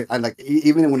like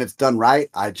even when it's done right,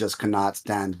 I just cannot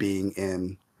stand being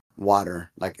in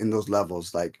water, like in those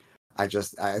levels. Like I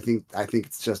think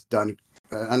it's just done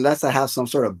unless I have some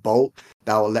sort of boat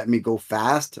that will let me go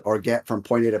fast or get from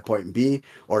point A to point B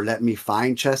or let me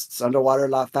find chests underwater a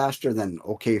lot faster. Then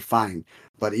okay, fine.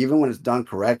 But even when it's done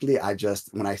correctly,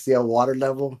 when I see a water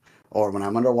level or when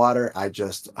I'm underwater,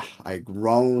 I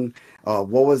groan.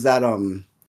 What was that in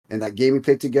that game we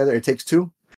played together? It Takes Two.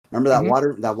 Remember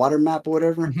Mm-hmm, that water map or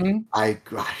whatever? mm-hmm. I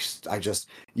just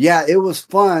yeah, it was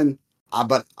fun.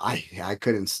 But I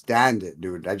couldn't stand it,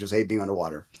 dude. I just hate being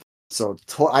underwater. So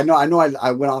I know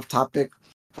I went off topic.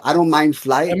 I don't mind That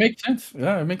flight. makes sense.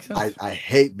 Yeah, it makes sense. I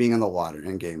hate being in the water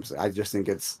in games. I just think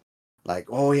it's like,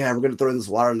 oh yeah, we're gonna throw in this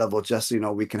water level just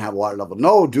so, we can have water level.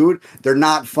 No, dude, they're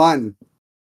not fun.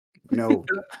 No.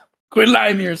 Quit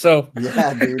lying to yourself.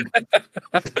 Yeah, dude.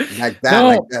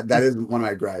 No. That is one of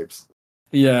my gripes.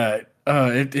 Yeah.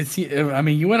 It's. I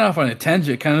mean, you went off on a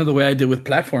tangent, kind of the way I did with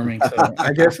platforming. So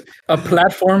I guess a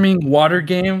platforming water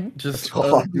game, just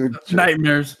Oh, dude.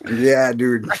 nightmares. Yeah,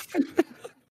 dude.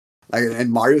 Like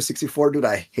in Mario 64, dude,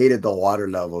 I hated the water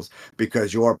levels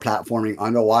because you're platforming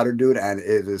underwater, dude, and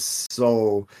it is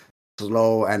so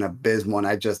slow and abysmal.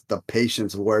 And the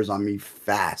patience wears on me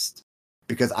fast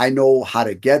because I know how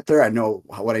to get there. I know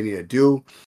what I need to do.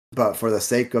 But for the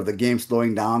sake of the game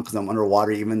slowing down because I'm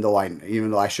underwater, even though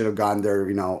I should have gone there,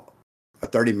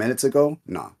 30 minutes ago,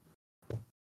 no.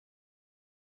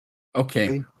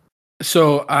 Okay.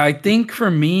 So I think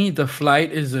for me, the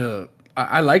flight is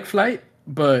I like flight,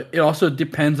 but it also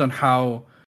depends on how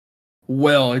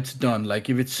well it's done. Like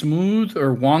if it's smooth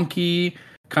or wonky,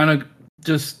 kind of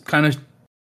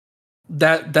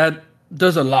that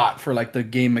does a lot for like the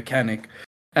game mechanic.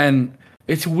 And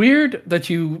it's weird that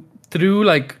you threw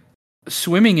like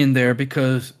swimming in there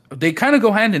because they kind of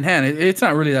go hand in hand. It's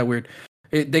not really that weird.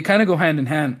 They kind of go hand in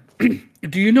hand.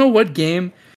 Do you know what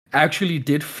game actually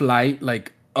did flight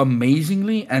like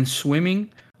amazingly and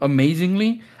swimming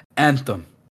amazingly? Anthem.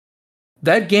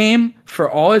 That game, for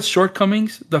all its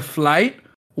shortcomings, the flight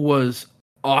was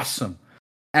awesome.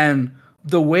 And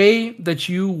the way that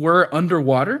you were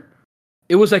underwater,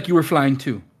 it was like you were flying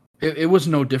too. It was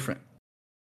no different.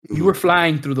 You were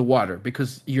flying through the water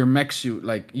because your mech suit,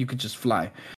 like you could just fly.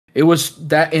 It was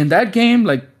that in that game,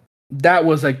 like that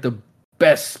was like the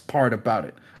best part about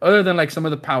it. Other than like some of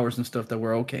the powers and stuff that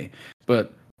were okay,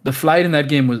 but the flight in that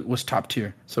game was top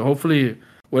tier. So hopefully,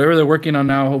 whatever they're working on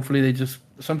now, hopefully they just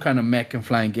some kind of mech and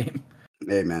flying game.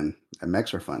 Hey, man, and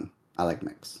mechs are fun. I like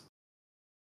mechs.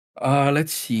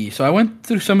 Let's see. So I went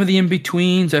through some of the in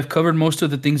betweens. I've covered most of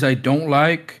the things I don't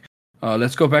like.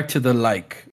 Let's go back to the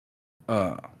like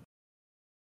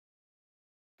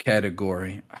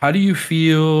category. How do you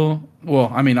feel?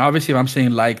 Well, I mean, obviously, if I'm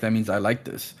saying like, that means I like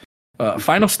this.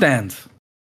 Final stands.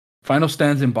 Final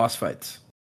stands in boss fights.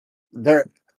 I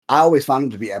always found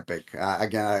them to be epic.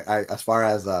 Again, I as far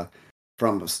as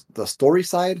from the story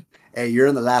side, hey, you're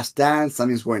in the last stand,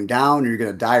 something's going down, you're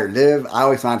gonna die or live. I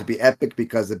always found it to be epic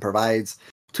because it provides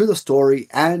to the story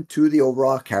and to the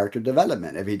overall character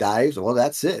development. If he dies, well,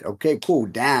 that's it. Okay, cool.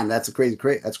 Damn, that's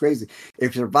that's crazy.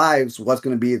 If he survives, what's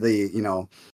gonna be the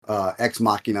ex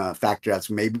machina factor that's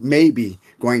maybe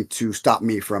going to stop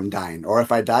me from dying? Or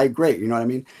if I die, great. You know what I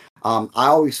mean? I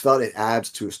always felt it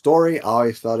adds to a story. I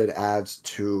always felt it adds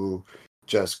to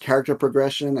just character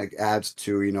progression. It adds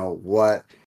to, what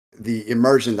the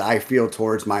immersion that I feel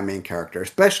towards my main character,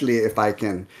 especially if I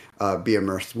can be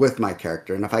immersed with my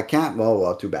character. And if I can't,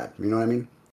 well, too bad. You know what I mean?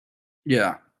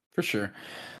 Yeah, for sure.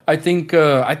 I think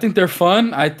they're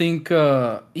fun. I think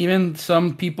even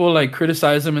some people like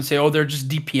criticize them and say, "Oh, they're just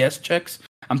DPS checks."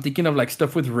 I'm thinking of like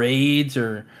stuff with raids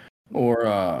or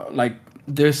like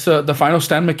there's the final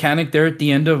stand mechanic there at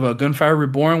the end of Gunfire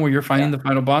Reborn where you're fighting the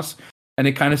final boss, and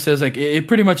it kind of says like it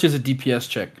pretty much is a DPS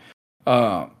check,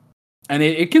 and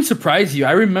it can surprise you.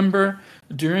 I remember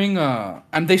during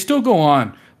and they still go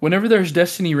on whenever there's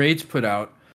Destiny raids put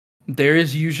out. There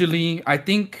is usually, I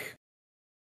think,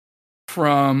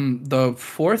 from the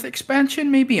 4th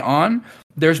expansion maybe on,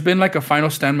 there's been like a final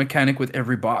stand mechanic with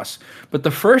every boss. But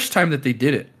the first time that they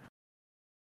did it,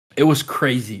 it was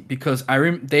crazy because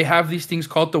they have these things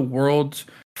called the world's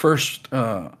first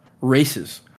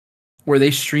races, where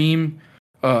they stream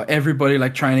everybody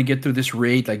like trying to get through this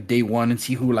raid like day one and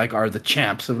see who like are the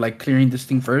champs of like clearing this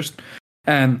thing first.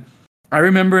 And I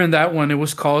remember in that one it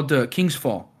was called King's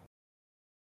Fall.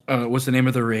 Was the name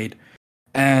of the raid,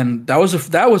 and that was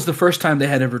the first time they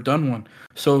had ever done one.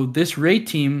 So this raid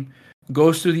team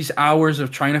goes through these hours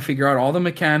of trying to figure out all the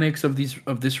mechanics of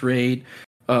this raid.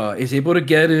 Is able to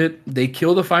get it. They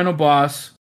kill the final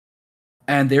boss,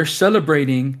 and they're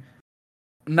celebrating,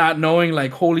 not knowing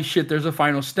like holy shit, there's a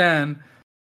final stand.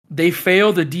 They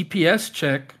fail the DPS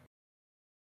check,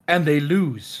 and they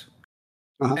lose.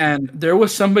 Uh-huh. And there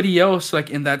was somebody else like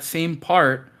in that same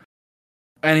part,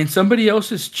 and in somebody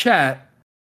else's chat,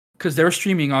 because they're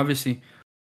streaming obviously.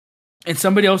 In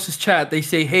somebody else's chat, they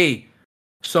say, "Hey,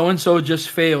 so and so just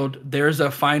failed. There's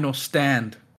a final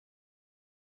stand.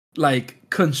 Like,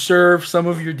 conserve some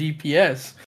of your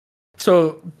DPS."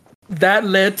 So that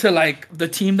led to like the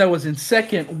team that was in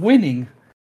second winning.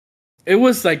 it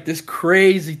was like this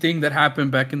crazy thing that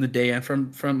happened back in the day, and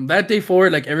from that day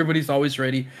forward, like everybody's always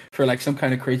ready for like some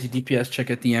kind of crazy DPS check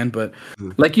at the end. But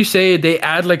Mhm. like you say, they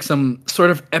add like some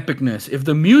sort of epicness. If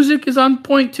the music is on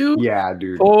point too, Yeah,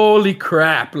 dude. holy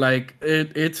crap! Like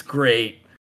it's great.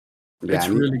 Yeah, It's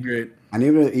really great. and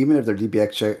even if their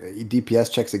DPS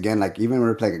checks again, like even when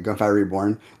we're playing Gunfire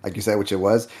Reborn, like you said, which it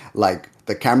was, like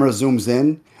the camera zooms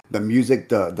in, the music,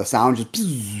 the sound just,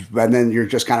 and then you're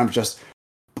just kind of just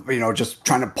just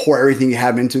trying to pour everything you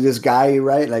have into this guy,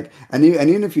 right? Like, and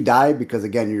even if you die because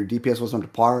again your DPS wasn't up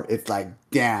to par, it's like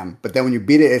damn. But then when you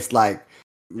beat it, it's Yeah.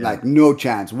 like no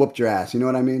chance, whooped your ass. You know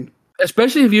what I mean?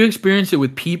 Especially if you experience it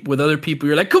with with other people,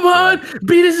 you're like, come Yeah, on,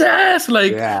 beat his ass,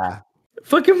 like yeah.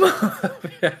 fuck him up.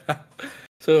 Yeah.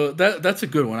 So that's a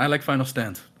good one. I like Final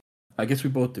Stand. I guess we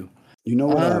both do. You know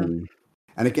what? Uh,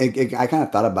 And I kind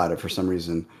of thought about it for some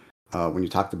reason when you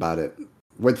talked about it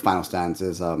with Final Stance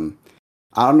is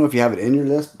I don't know if you have it in your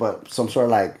list, but some sort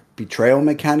of like betrayal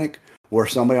mechanic where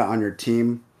somebody on your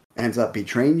team ends up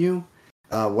betraying you,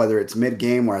 whether it's mid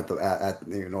game or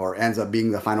or ends up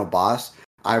being the final boss.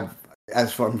 I've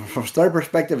as from story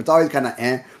perspective, it's always kind of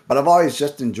but I've always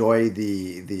just enjoyed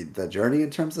the journey in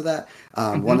terms of that.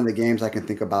 One mhm. of the games I can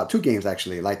think about, two games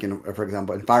actually, like in for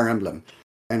example in Fire Emblem.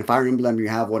 In Fire Emblem, you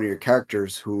have one of your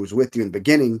characters who's with you in the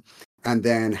beginning, and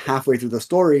then halfway through the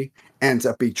story ends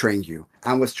up betraying you.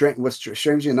 And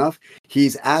strangely enough,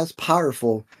 he's as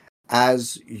powerful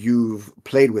as you've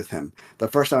played with him. The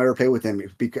first time I ever played with him,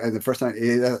 because the first time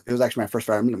it was actually my first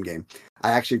Fire Emblem game.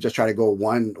 I actually just tried to go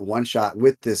one shot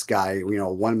with this guy,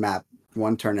 one map,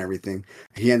 one turn, everything.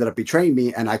 He ended up betraying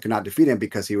me, and I could not defeat him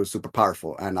because he was super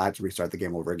powerful, and I had to restart the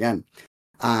game over again.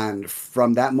 And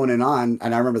from that moment on,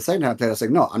 and I remember the second time I played, I was like,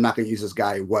 no, I'm not going to use this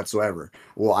guy whatsoever.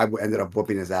 Well, I ended up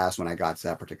whooping his ass when I got to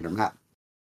that particular map.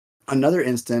 Another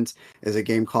instance is a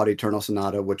game called Eternal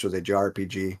Sonata, which was a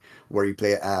JRPG where you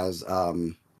play as I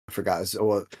forgot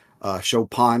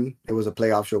Chopin. It was a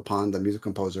play off Chopin, the music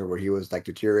composer, where he was like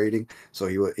deteriorating. So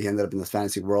he ended up in this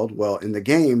fantasy world. Well, in the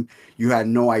game, you had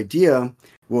no idea.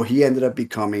 Well, he ended up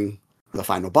becoming the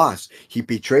final boss. He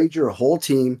betrayed your whole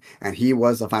team, and he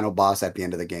was the final boss at the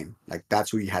end of the game. Like that's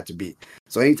who you had to beat.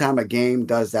 So anytime a game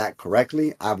does that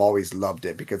correctly, I've always loved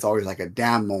it because it's always like a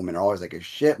damn moment, or always like a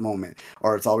shit moment,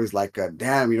 or it's always like a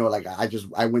damn, like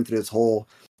I went through this whole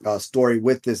story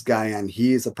with this guy, and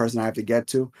he's the person I have to get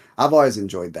to. I've always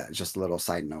enjoyed that. Just a little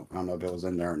side note. I don't know if it was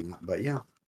in there or not, but yeah,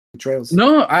 betrayals.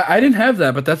 No, I didn't have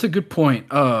that, but that's a good point.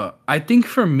 I think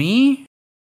for me,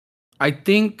 I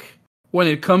think when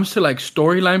it comes to like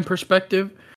storyline perspective,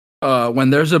 when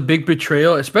there's a big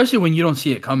betrayal, especially when you don't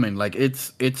see it coming, like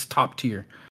it's top tier.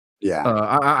 Yeah.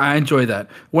 I enjoy that.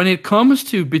 When it comes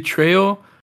to betrayal,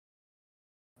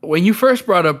 when you first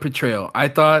brought up betrayal, I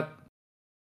thought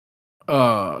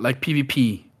like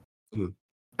PvP, Mhm.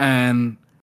 and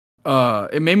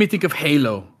it made me think of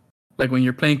Halo, like when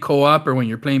you're playing co-op or when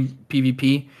you're playing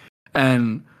PvP,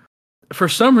 and for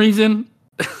some reason,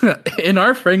 in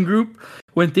our friend group,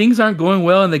 when things aren't going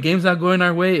well and the game's not going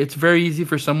our way, it's very easy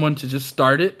for someone to just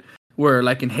start it. Where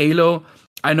like in Halo,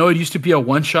 I know it used to be a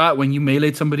one shot when you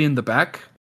meleeed somebody in the back,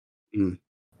 Mhm.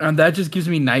 and that just gives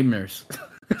me nightmares.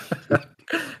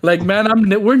 Like, man,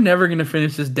 we're never gonna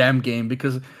finish this damn game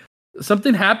because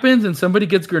something happens and somebody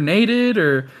gets grenaded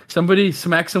or somebody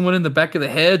smacks someone in the back of the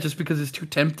head just because it's too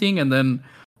tempting, and then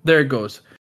there it goes.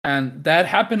 And that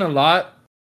happened a lot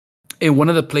in one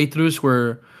of the playthroughs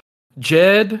where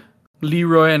Jed,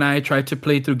 Leroy, and I tried to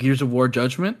play through Gears of War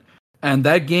Judgment. And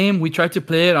that game, we tried to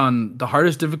play it on the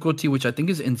hardest difficulty, which I think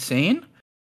is insane.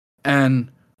 And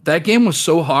that game was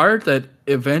so hard that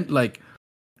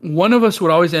one of us would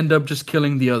always end up just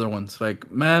killing the other ones. Like,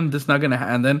 man, this is not gonna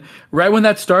happen. And then right when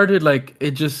that started, like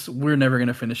we're never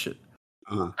gonna finish it.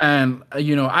 Uh-huh. And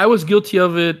I was guilty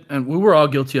of it, and we were all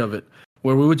guilty of it,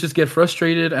 where we would just get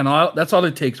frustrated, and that's all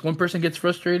it takes. One person gets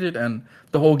frustrated, and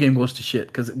the whole game goes to shit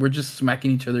because we're just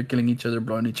smacking each other, killing each other,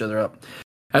 blowing each other up.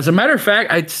 As a matter of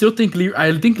fact, I think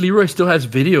Leroy still has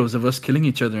videos of us killing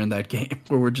each other in that game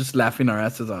where we're just laughing our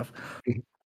asses off.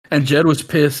 And Jed was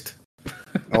pissed.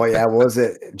 Oh yeah, what was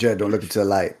it? Jed, don't look into the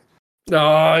light. Oh,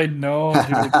 I know,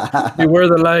 dude. Beware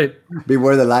the light.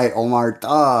 Beware the light, Omar.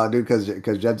 Oh, dude, because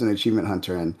Jed's an achievement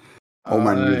hunter, and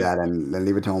Omar knew Uh, that, and then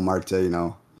leave it to Omar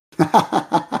to.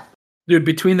 Dude,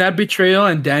 between that betrayal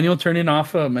and Daniel turning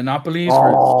off monopolies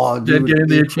for Oh, Jed dude, getting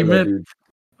the ate that, achievement. dude.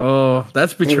 Oh,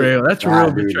 that's Ate betrayal. That's real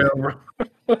that, dude. betrayal, bro.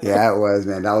 Yeah, it was,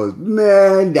 man. That was,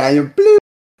 man, Daniel. Bleep.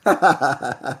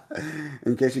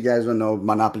 In case you guys don't know,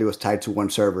 Monopoly was tied to one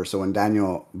server. So when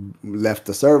Daniel left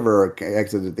the server or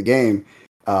exited the game,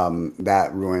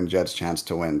 that ruined Jed's chance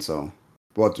to win. So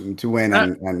Well, to win Uh,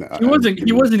 he and wasn't.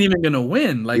 He wasn't even gonna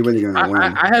win. he Like wasn't going to win.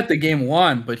 I had the game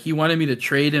won, but he wanted me to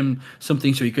trade him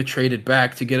something so he could trade it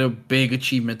back to get a big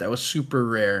achievement that was super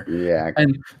rare. Yeah,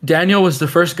 And Daniel was the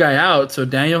first guy out, so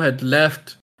Daniel had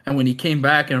left. And when he came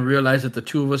back and realized that the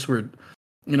two of us were,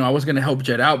 I was gonna help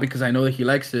Jet out because I know that he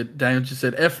likes it. Daniel just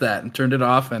said "f that" and turned it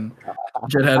off, and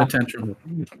Jet had a tantrum.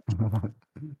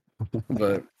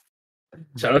 But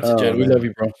shout out to oh Jet. We man. love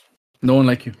you, bro. No one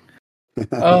like you.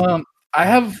 Um,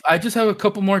 I just have a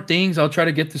couple more things. I'll try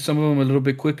to get to some of them a little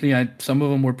bit quickly. Some of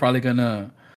them we're probably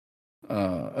gonna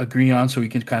agree on, so we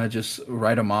can kind of just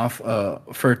write them off.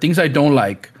 For things I don't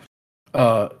like,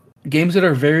 uh, games that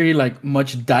are very like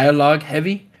much dialogue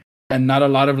heavy and not a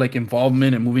lot of like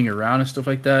involvement and moving around and stuff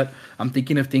like that. I'm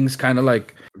thinking of things kind of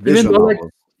like even Visual though like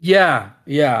novels. yeah,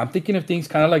 I'm thinking of things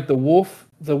kind of like the Wolf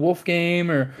game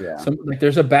or Yeah. some like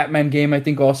there's a Batman game I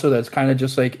think also that's kind of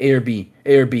just like A or B,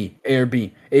 A or B, A or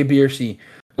B, A B or C.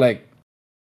 Like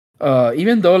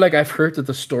even though like I've heard that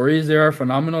the stories there are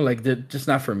phenomenal, like they're just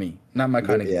not for me, not my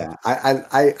kind of game. Yeah,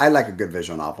 I like a good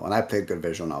visual novel, and I played good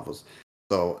visual novels.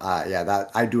 So yeah,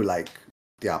 that I do like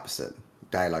the opposite,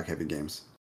 dialogue heavy games.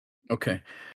 Okay.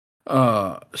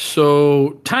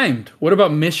 So timed. What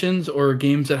about missions or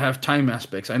games that have time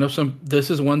aspects? I know some.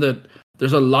 This is one that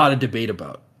there's a lot of debate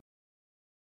about.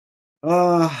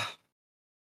 Uh,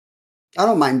 I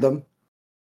don't mind them,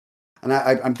 and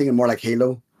I'm thinking more like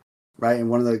Halo, right? In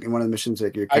one of the missions,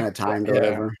 like you're kind of timed or Yeah,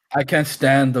 whatever. I can't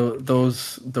stand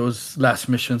those last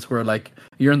missions where like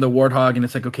you're in the warthog and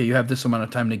it's like okay, you have this amount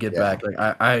of time to get Yeah, back.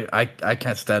 Like I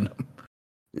can't stand them.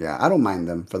 yeah, I don't mind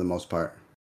them for the most part.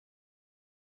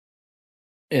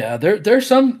 Yeah, there's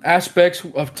some aspects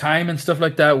of time and stuff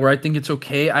like that where I think it's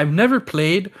okay. I've never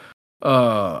played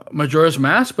Majora's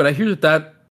Mask, but I hear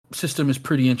that system is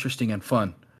pretty interesting and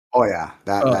fun. Oh yeah,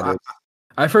 that Uh, is.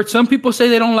 I've heard some people say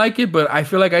they don't like it, but I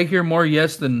feel like I hear more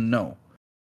yes than no.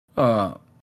 Uh,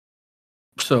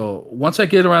 so once I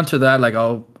get around to that, like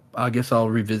I guess I'll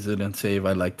revisit and say if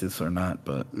I like this or not.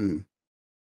 But Mm,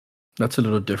 that's a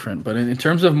little different. But in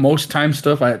terms of most time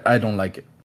stuff, I don't like it.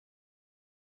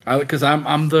 Because I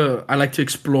like to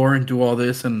explore and do all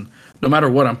this, and no matter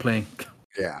what I'm playing.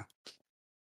 yeah,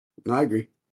 no, I agree.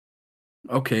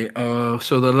 Okay.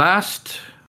 So the last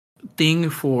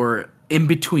thing for in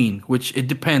between, which it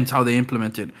depends how they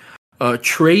implement it.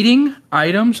 Trading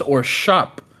items or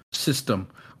shop system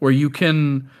where you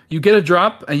get a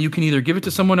drop and you can either give it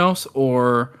to someone else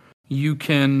or you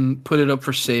can put it up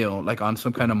for sale like on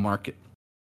some kind of market.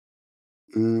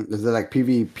 Is it like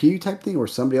PvP type thing where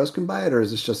somebody else can buy it, or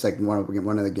is this just like one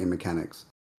of the game mechanics?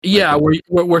 Like Yeah,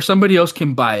 where somebody else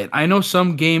can buy it. I know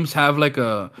some games have like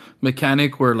a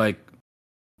mechanic where like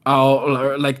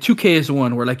like 2K is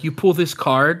one where like you pull this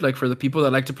card like for the people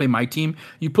that like to play my team,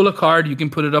 you pull a card, you can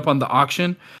put it up on the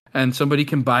auction and somebody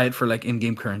can buy it for like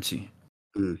in-game currency.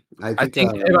 I I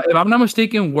think think if I'm not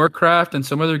mistaken, Warcraft and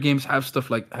some other games have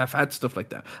had stuff like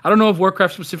that. I don't know if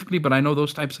Warcraft specifically, but I know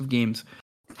those types of games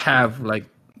have like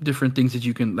different things that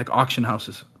you can like auction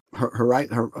houses.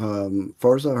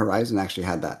 Forza Horizon actually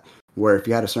had that, where if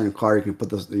you had a certain car, you can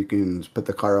put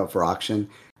the car up for auction,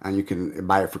 and you can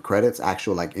buy it for credits,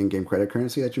 actual like in-game credit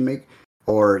currency that you make,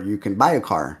 or you can buy a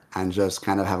car and just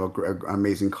kind of have a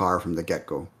amazing car from the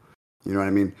get-go. You know what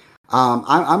I mean?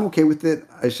 I'm okay with it.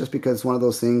 It's just because it's one of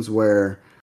those things where,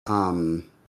 um,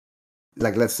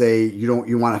 like let's say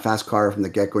you want a fast car from the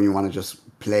get go and you want to just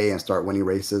play and start winning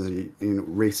races,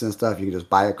 races and stuff. You can just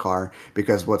buy a car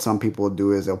because what some people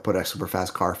do is they'll put a super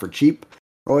fast car for cheap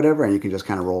or whatever, and you can just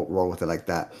kind of roll with it like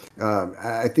that.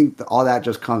 I think all that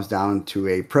just comes down to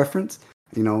a preference.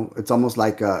 It's almost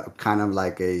like a kind of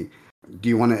like a do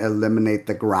you want to eliminate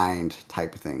the grind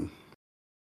type of thing.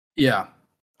 Yeah,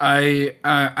 I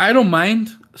don't mind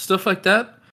stuff like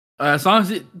that as long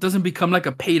as it doesn't become like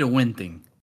a pay to win thing.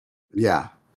 Yeah,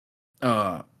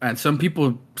 And some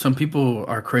people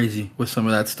are crazy with some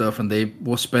of that stuff, and they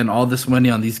will spend all this money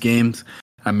on these games.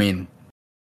 I mean,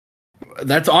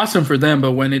 that's awesome for them,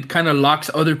 but when it kind of locks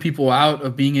other people out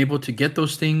of being able to get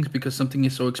those things because something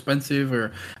is so expensive,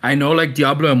 or I know like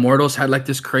Diablo Immortals had like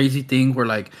this crazy thing where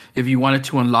like if you wanted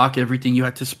to unlock everything, you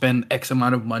had to spend X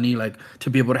amount of money like to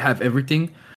be able to have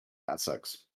everything. that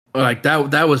sucks. Like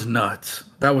that was nuts.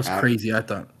 That was I, crazy. I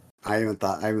thought. I even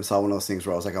saw one of those things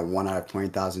where it was like a 1 out of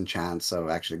 20,000 chance of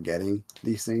actually getting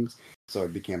these things. So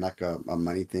it became like a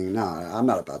money thing. No, I'm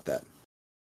not about that.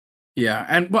 Yeah,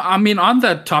 and well, I mean, on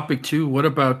that topic too. What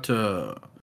about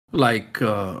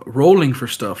rolling for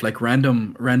stuff like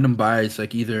random buys,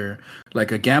 like either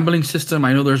like a gambling system?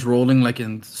 I know there's rolling like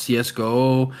in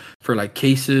CS:GO for like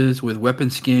cases with weapon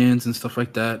skins and stuff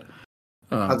like that.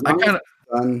 As I long as kind of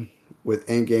it's done with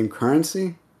in-game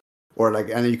currency, or like,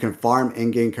 and you can farm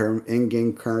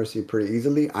in-game currency pretty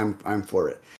easily, I'm for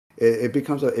it. It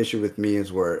becomes an issue with me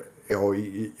is where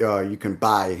you can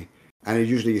buy, and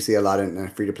usually you see a lot in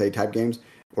free-to-play type games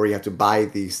where you have to buy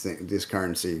this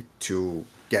currency to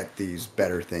get these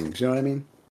better things. You know what I mean?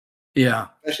 Yeah.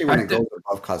 Especially I when it th- goes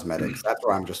above cosmetics. That's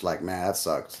where I'm just like, man, that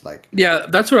sucks. Like, yeah,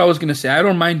 that's what I was gonna say. I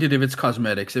don't mind it if it's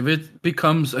cosmetics. If it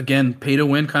becomes again pay to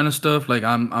win kind of stuff, like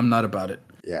I'm not about it.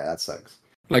 yeah, that sucks.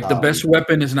 Like the Um, best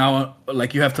weapon is now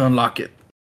like you have to unlock it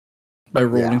by yeah.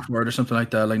 rolling for it or something like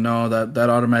that. Like no, that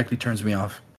automatically turns me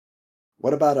off.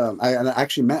 What about I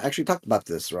actually actually talked about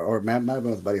this, or might have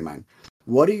been with a buddy of mine.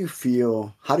 What do you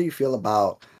feel? How do you feel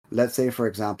about, let's say, for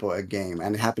example, a game,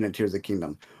 and it happened in Tears of the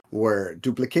Kingdom, where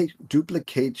duplication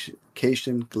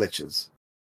glitches.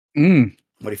 Mm.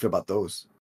 What do you feel about those?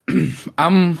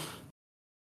 I'm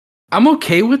I'm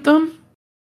okay with them.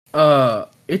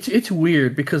 It's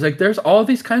weird because like there's all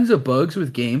these kinds of bugs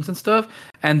with games and stuff,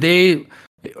 and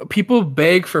people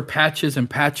beg for patches and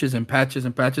patches and patches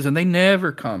and patches, and they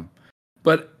never come.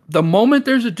 But the moment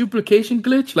there's a duplication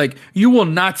glitch, like you will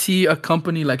not see a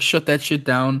company like shut that shit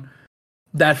down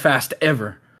that fast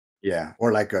ever. Yeah,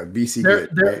 or like a VC They're glitch,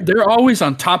 they're right? they're always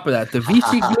on top of that. The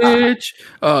VC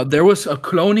glitch. There was a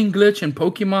cloning glitch in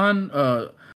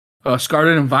Pokemon.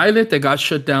 Scarlet and Violet that got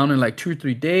shut down in like 2 or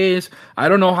 3 days. I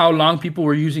don't know how long people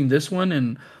were using this one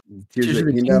in Tears Tears of of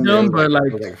the the Kingdom, Kingdom, but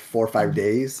it was like 4 or 5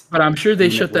 days. but I'm sure they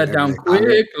shut that Whenever down they found it,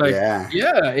 quick. Like yeah,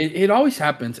 yeah, it always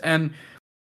happens, and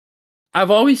I've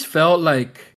always felt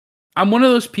like I'm one of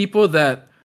those people that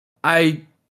I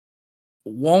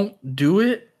won't do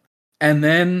it, and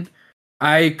then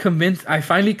I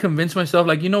finally convince myself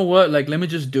like you know what, like let me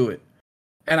just do it,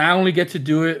 and I only get to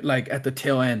do it like at the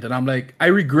tail end, and I'm like I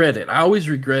regret it. I always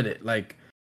regret it. Like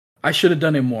I should have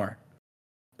done it more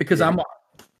because yeah,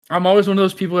 I'm always one of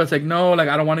those people that's like no, like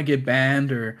I don't want to get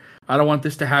banned or I don't want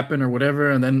this to happen or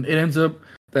whatever, and then it ends up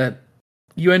that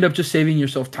you end up just saving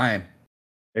yourself time.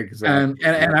 exactly. And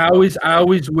And that's what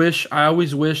I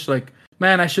always wish like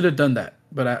man I should have done that,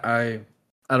 but I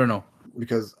don't know.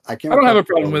 because I came I don't have across a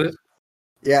problem with it. those.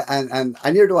 Yeah, and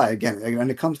neither do I. Again,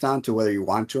 and it comes down to whether you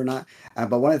want to or not.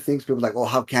 But one of the things people are like, oh,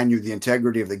 how can you? The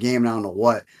integrity of the game, and I don't know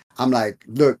what. I'm like,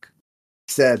 look,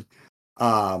 said,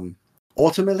 um,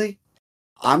 ultimately,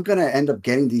 I'm gonna end up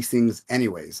getting these things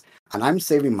anyways, and I'm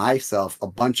saving myself a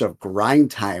bunch of grind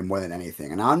time more than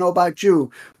anything. And I don't know about you,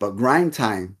 but grind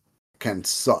time can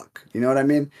suck. You know what I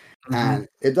mean? Hmm. And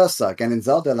it does suck. And in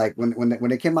Zelda, like when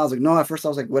it came out, I was like, no. At first, I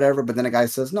was like, whatever. But then a guy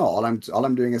says, no. All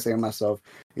I'm doing is saying to myself,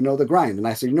 the grind. And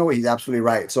I said, you know what? He's absolutely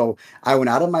right. So I went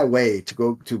out of my way to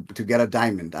go to get a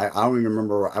diamond. I don't even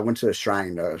remember. I went to a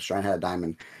shrine. The shrine had a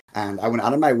diamond, and I went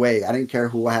out of my way. I didn't care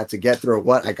who I had to get through or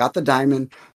what. I got the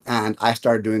diamond, and I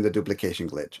started doing the duplication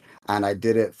glitch, and I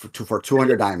did it for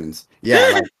 200 diamonds. Yeah,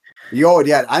 like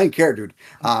yeah, I didn't care, dude.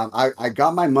 I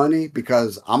got my money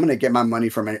because I'm gonna get my money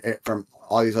from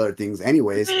all these other things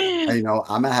anyways. And,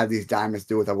 I'm gonna have these diamonds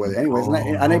do what I will anyways,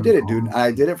 and I did it, dude. And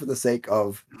I did it for the sake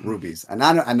of rubies, and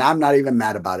I'm not even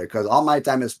mad about it because all my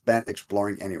time is spent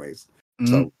exploring anyways.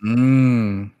 So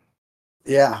Mm-mm.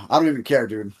 yeah, I don't even care,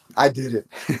 dude. I did it.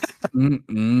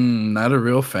 Mm-mm. Not a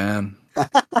real fan.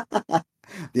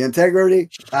 The integrity,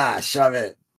 shove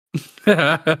it.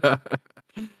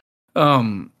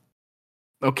 um.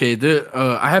 Okay.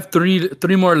 I have three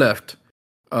more left.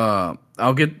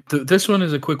 I'll get this one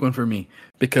is a quick one for me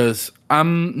because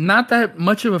I'm not that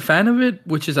much of a fan of it,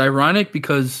 which is ironic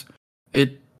because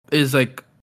it is like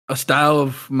a style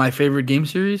of my favorite game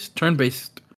series,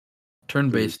 turn-based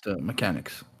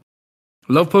mechanics.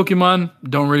 Love Pokemon,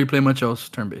 don't really play much else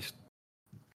turn-based.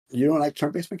 You don't like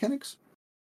turn-based mechanics?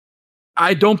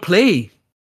 I don't play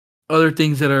other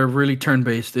things that are really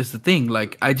turn-based is the thing.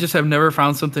 Like I just have never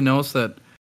found something else that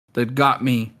got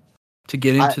me to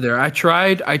get into there. I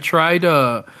tried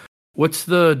what's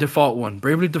the default one?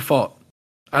 Bravely Default.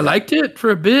 I Yeah, liked it for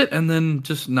a bit and then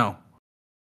just no.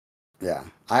 yeah.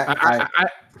 I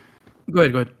go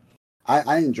ahead, go ahead.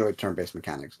 I enjoy turn-based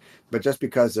mechanics, but just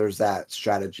because there's that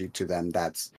strategy to them,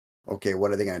 that's okay.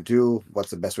 What are they going to do?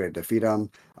 What's the best way to defeat them?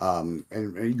 And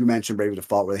you mentioned Brave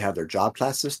Default, where they have their job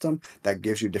class system that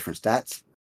gives you different stats,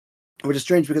 which is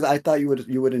strange because I thought you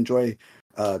would enjoy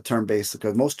turn-based,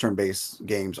 because most turn-based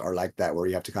games are like that, where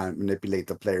you have to kind of manipulate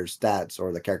the player's stats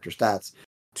or the character stats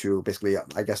to basically,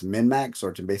 I guess, min-max,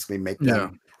 or to basically make Yeah.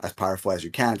 them as powerful as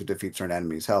you can to defeat certain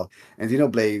enemies. Hell, in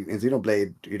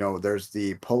Xenoblade, there's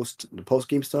the post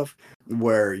game stuff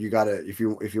where you gotta, if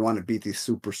you want to beat these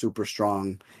super super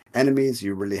strong enemies,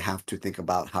 you really have to think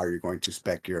about how you're going to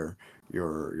spec your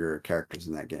characters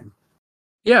in that game.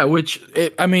 Yeah,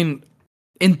 I mean,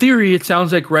 in theory, it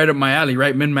sounds like right up my alley,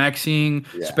 right? Min maxing,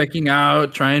 Yeah. specking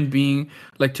out, trying being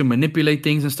like to manipulate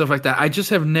things and stuff like that. I just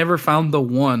have never found the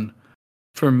one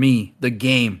for me, the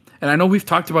game. And I know we've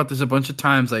talked about this a bunch of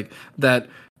times, like that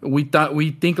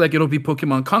we think like it'll be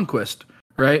Pokemon Conquest,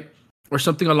 right? Or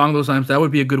something along those lines. That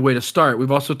would be a good way to start.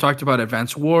 We've also talked about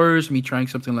Advance Wars, me trying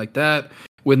something like that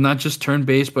with not just turn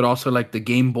based, but also like the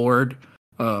game board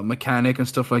mechanic and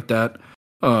stuff like that.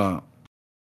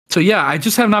 So yeah, I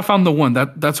just have not found the one.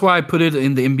 That's why I put it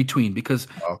in the in between because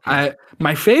Okay.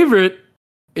 my favorite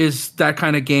is that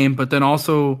kind of game, but then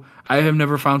also I have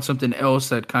never found something else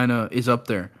that kind of is up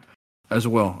there as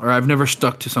well, or I've never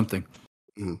stuck to something.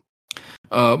 Mhm.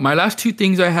 My last two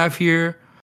things I have here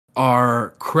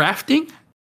are crafting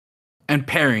and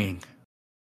parrying.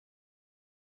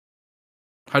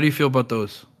 How do you feel about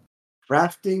those?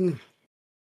 Crafting,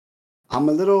 I'm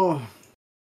a little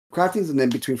crafting's an in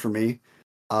between for me.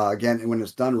 Again, when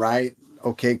it's done right,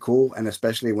 okay, cool, and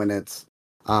especially when it's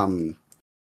um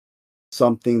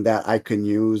something that I can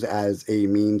use as a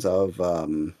means of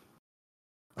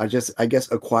I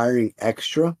guess acquiring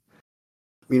extra.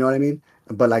 You know what I mean?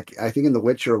 But like I think in The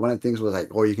Witcher, one of the things was like,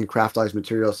 oh, you can craft all these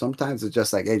materials. Sometimes it's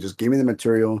just like, hey, just give me the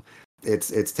material.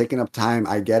 It's taking up time.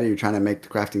 I get it. You're trying to make the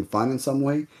crafting fun in some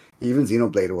way. Even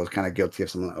Xenoblade was kind of guilty of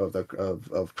some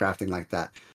of crafting like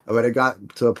that. But it got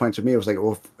to a point to me, it was like,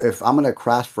 well, if I'm gonna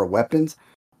craft for weapons,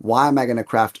 why am I gonna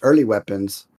craft early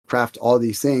weapons, craft all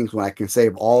these things when I can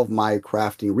save all of my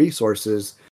crafting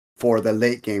resources for the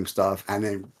late game stuff and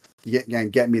then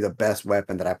get me the best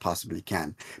weapon that I possibly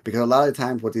can? Because a lot of the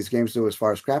times what these games do as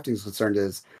far as crafting is concerned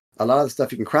is a lot of the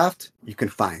stuff you can craft, you can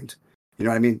find. You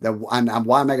know what I mean? And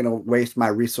why am I going to waste my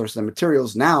resources and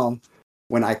materials now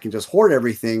when I can just hoard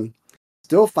everything,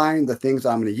 still find the things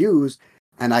I'm going to use,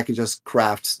 and I can just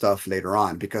craft stuff later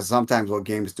on? Because sometimes what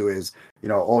games do is,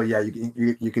 oh yeah,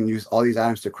 you can use all these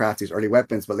items to craft these early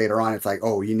weapons, but later on it's like,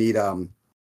 oh, you need a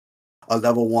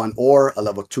level 1 ore, a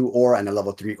level 2 ore, and a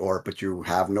level 3 ore, but you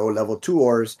have no level 2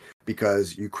 ores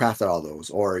because you crafted all those.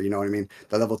 Or, you know what I mean?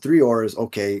 The level 3 ores,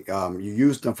 okay, you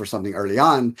used them for something early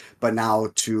on, but now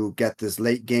to get this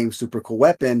late game super cool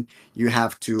weapon, you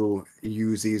have to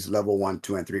use these level 1,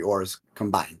 2, and 3 ores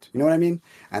combined. You know what I mean?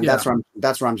 And Yeah.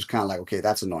 that's where I'm just kind of like, okay,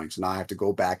 that's annoying. So now I have to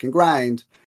go back and grind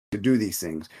to do these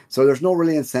things. So there's no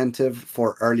really incentive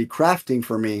for early crafting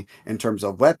for me in terms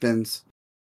of weapons,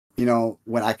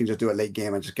 when I can just do it late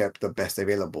game and just get the best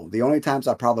available. The only times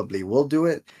I probably will do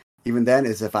it, even then,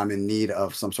 is if I'm in need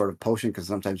of some sort of potion, because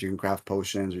sometimes you can craft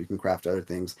potions or you can craft other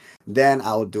things. Then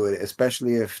I'll do it,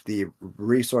 especially if the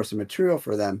resource and material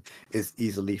for them is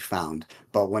easily found.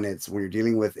 But when you're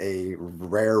dealing with a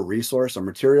rare resource or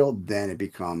material, then it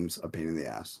becomes a pain in the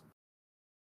ass.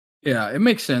 Yeah, it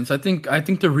makes sense. I think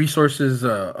the resources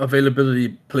availability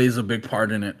plays a big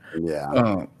part in it.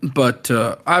 Yeah. But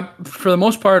I, for the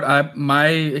most part, my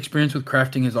experience with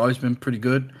crafting has always been pretty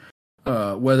good.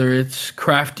 Whether it's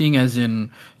crafting, as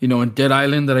in Dead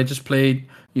Island that I just played,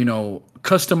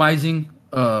 customizing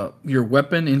your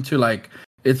weapon into like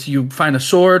you find a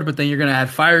sword, but then you're gonna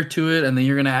add fire to it, and then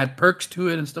you're gonna add perks to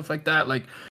it and stuff like that. Like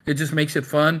it just makes it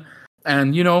fun.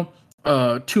 And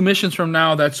 2 missions from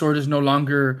now, that sword is no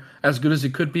longer as good as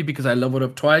it could be because I leveled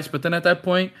up twice. But then at that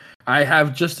point, I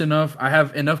have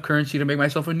enough currency to make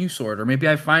myself a new sword, or maybe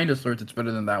I find a sword that's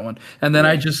better than that one, and then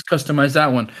I just customize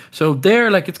that one. So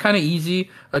like it's kind of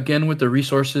easy. Again, with the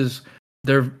resources,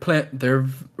 they're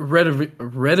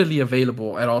readily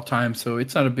available at all times, so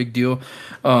it's not a big deal.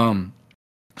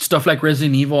 Stuff like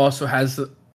Resident Evil also has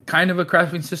kind of a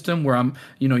crafting system where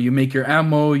you make your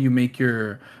ammo, you make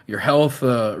your health,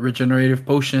 regenerative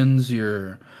potions,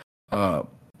 your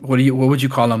what would you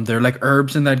call them? They're like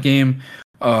herbs in that game.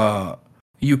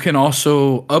 You can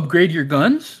also upgrade your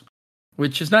guns,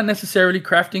 which is not necessarily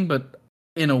crafting, but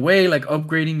in a way like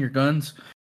upgrading your guns,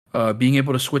 being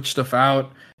able to switch stuff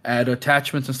out, add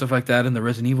attachments and stuff like that in the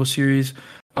Resident Evil series.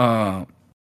 I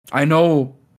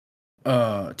know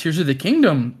Tears of the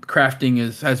Kingdom crafting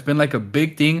has been like a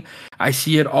big thing. I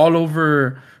see it all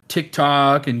over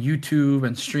TikTok and YouTube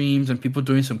and streams and people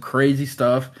doing some crazy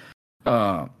stuff.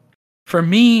 For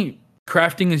me,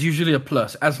 crafting is usually a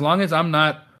plus as long as I'm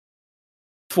not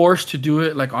forced to do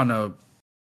it like on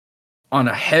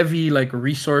a heavy like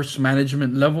resource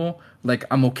management level. Like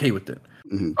I'm okay with it.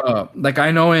 Mm-hmm. Like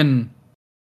I know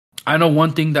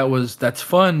one thing that's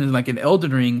fun is like in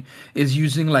Elden Ring is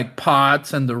using like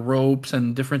pots and the ropes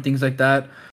and different things like that.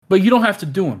 But you don't have to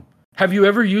do them. Have you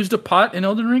ever used a pot in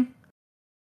Elden Ring?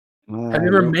 Have you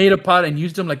ever No, made a pot and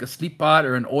used them like a sleep pot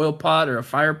or an oil pot or a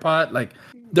fire pot? Like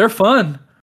they're fun,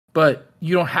 but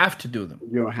you don't have to do them,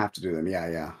 you don't have to do them. Yeah,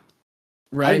 yeah.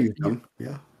 I right? use them.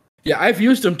 Yeah. Yeah, I've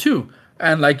used them too.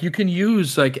 And like you can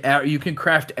use like you can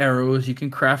craft arrows, you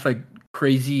can craft like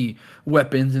crazy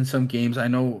weapons in some games. I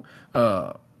know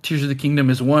Tears of the Kingdom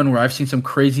is one where I've seen some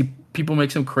crazy people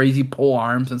make some crazy pole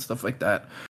arms and stuff like that.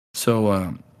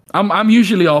 So I'm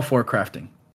usually all for crafting.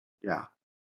 Yeah.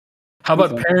 How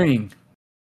about Okay. pairing?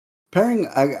 Pairing,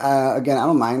 again, I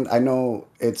don't mind. I know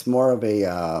it's more of a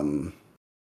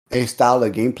style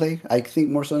of gameplay. I think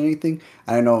more so than anything.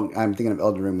 And I know I'm thinking of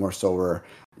Elden Ring more so where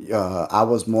I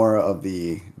was more of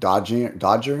the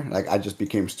dodger. Like I just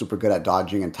became super good at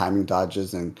dodging and timing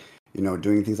dodges and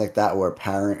doing things like that. Where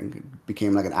parrying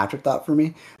became like an afterthought for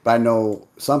me. But I know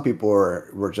some people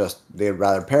were just they'd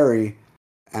rather parry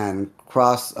and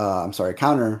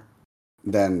counter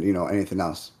than anything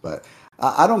else. But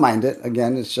I don't mind it.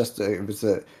 Again, it's just as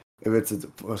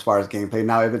far as gameplay.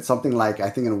 Now, if it's something like I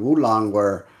think in Wulong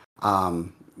where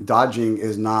dodging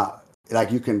is not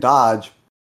like you can dodge,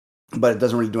 but it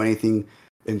doesn't really do anything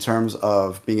in terms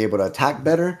of being able to attack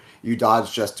better. You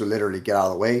dodge just to literally get out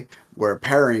of the way. Where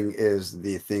parrying is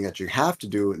the thing that you have to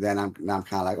do. Then I'm kind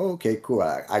of like, oh, okay, cool.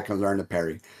 I can learn to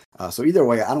parry. So either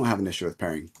way, I don't have an issue with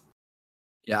parrying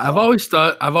Yeah, at all.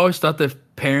 I've always thought that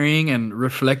pairing and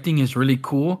reflecting is really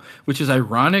cool, which is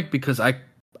ironic because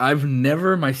I've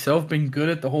never myself been good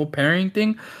at the whole pairing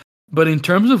thing. But in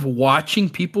terms of watching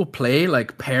people play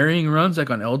like pairing runs like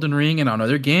on Elden Ring and on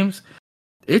other games,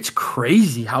 it's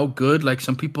crazy how good like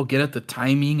some people get at the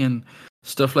timing and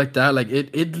stuff like that. Like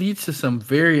it leads to some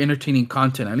very entertaining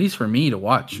content, at least for me to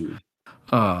watch. Mhm.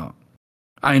 Uh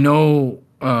I know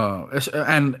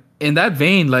and in that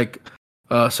vein, like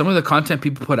some of the content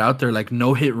people put out there, like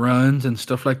no hit runs and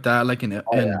stuff like that, like Oh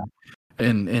yeah.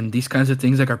 in these kinds of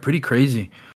things, like are pretty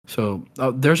crazy. So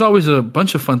there's always a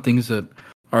bunch of fun things that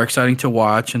are exciting to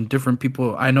watch, and different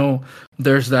people. I know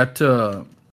there's that.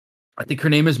 I think her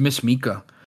name is Miss Mika,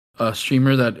 a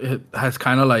streamer that has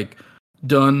kind of like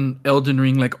done Elden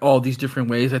Ring like all these different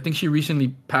ways. I think she recently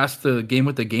passed the game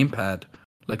with the gamepad,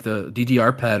 like the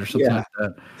DDR pad or something Yeah.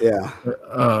 like that.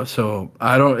 Yeah. So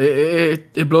I don't.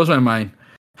 It blows my mind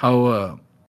how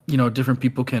different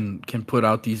people can put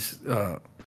out these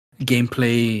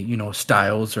gameplay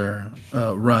styles or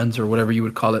runs or whatever you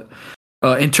would call it.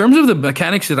 In terms of the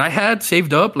mechanics that I had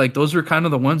saved up, like those are kind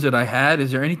of the ones that I had.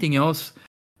 Is there anything else?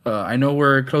 I know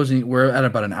we're closing. We're at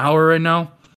about an hour right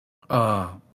now. Uh,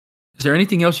 is there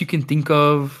anything else you can think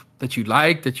of that you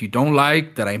like, that you don't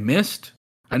like, that I missed?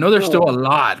 I know there's still a No.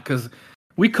 lot because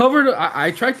we covered.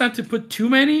 I tried not to put too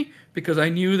many because I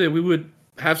knew that we would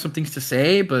have some things to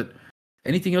say. But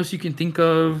anything else you can think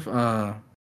of?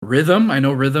 Rhythm. I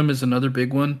know rhythm is another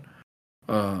big one.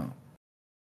 Uh,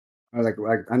 Or like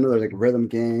I know there's like rhythm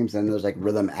games and there's like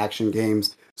rhythm action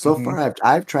games. So mhm. far,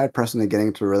 I've tried personally getting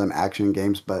into rhythm action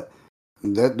games, but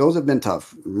those have been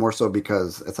tough. More so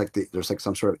because it's like there's like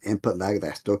some sort of input lag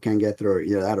that I still can't get through, or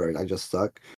either that or I just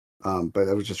suck. But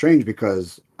it was just strange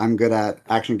because I'm good at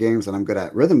action games and I'm good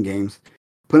at rhythm games.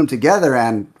 Put them together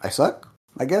and I suck,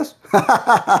 I guess.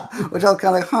 Which I was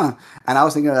kind of like, huh. And I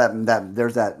was thinking of that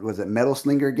there's that was it Metal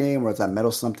Slinger game or it's that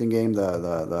Metal something game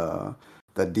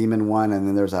the demon one, and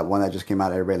then there's that one that just came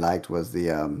out everybody liked was the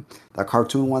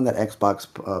cartoon one that Xbox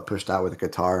pushed out with a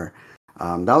guitar.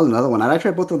 That was another one, and I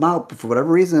tried both of them out. But for whatever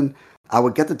reason, I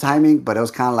would get the timing, but it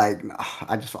was kind of like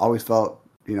I just always felt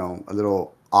a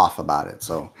little off about it.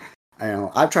 So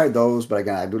I've tried those, but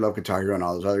again, I do love Guitar Hero and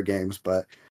all those other games. But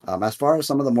as far as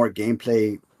some of the more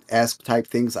gameplay esque type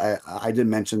things, I did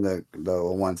mention the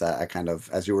ones that I kind of,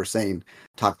 as you were saying,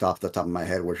 talked off the top of my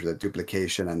head, which are the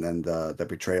duplication and then the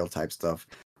betrayal type stuff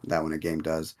that when a game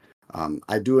does.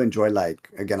 I do enjoy like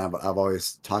again I've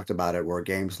always talked about it where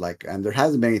games like and there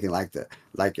hasn't been anything like that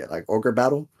like it like Ogre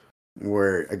Battle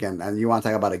where again and you want to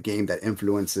talk about a game that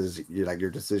influences you like your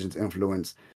decisions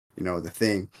influence the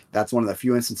thing that's one of the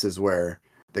few instances where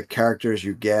the characters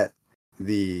you get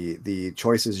the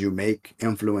choices you make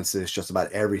influences just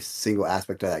about every single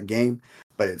aspect of that game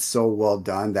but it's so well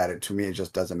done that to me it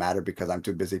just doesn't matter because I'm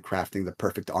too busy crafting the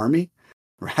perfect army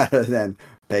rather than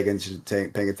paying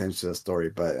attention to the story.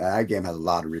 But that game has a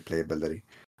lot of replayability.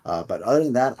 But other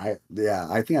than that,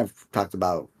 I think I've talked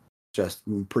about just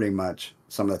pretty much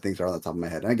some of the things that are on the top of my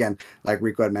head. And again, like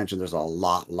Rico had mentioned, there's a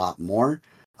lot more.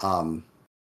 Um,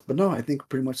 but no, I think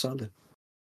pretty much solid.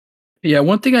 Yeah,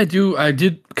 one thing I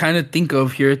did kind of think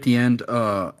of here at the end,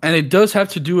 and it does have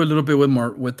to do a little bit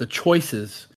with the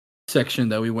choices section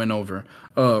that we went over.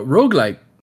 Roguelike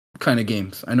kind of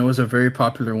games. I know is a very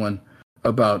popular one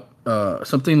about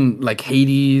something like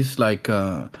Hades, like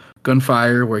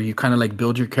Gunfire, where you kind of like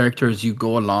build your character as you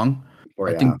go along. Or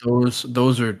I yeah, think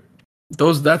those are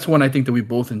those. That's one I think that we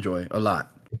both enjoy a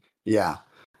lot. yeah.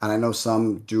 and I know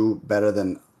some do better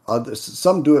than others.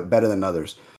 Some do it better than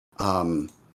others. Um,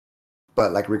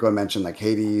 but like Rico mentioned, like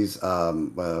Hades,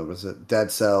 was it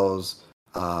Dead Cells?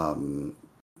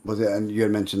 Was it? And you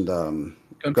had mentioned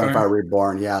Gunfire. Gunfire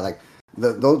Reborn. Yeah, like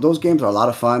those games are a lot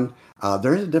of fun.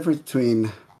 There is a difference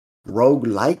between rogue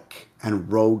like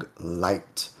and rogue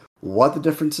light. What the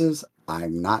difference is,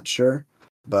 I'm not sure,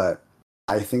 but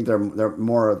I think they're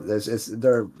more.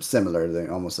 They're similar.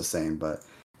 They're almost the same, but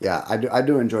yeah, I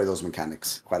do enjoy those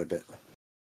mechanics quite a bit.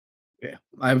 Yeah,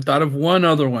 I've thought of one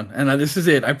other one, and this is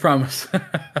it. I promise.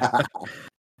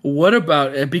 What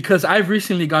about because I've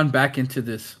recently gone back into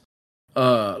this,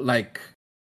 like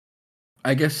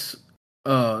I guess,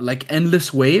 like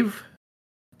endless wave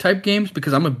type games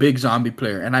because I'm a big zombie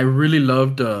player, and I really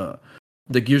loved the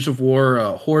Gears of War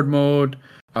horde mode.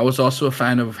 I was also a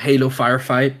fan of Halo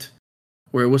Firefight,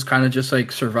 where it was kind of just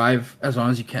like survive as long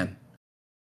as you can.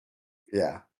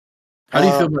 Yeah. How do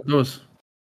you feel about those?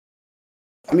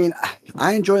 I mean,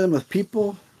 I enjoy them with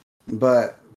people,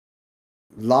 but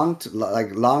long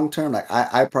term, like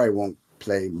I probably won't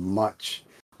play much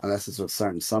unless it's with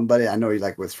certain somebody. I know you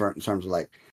like with in terms of like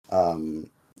um,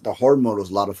 the horde mode was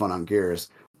a lot of fun on Gears,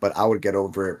 but I would get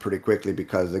over it pretty quickly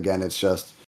because again, it's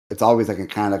always like a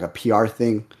kind of like a PR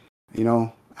thing, you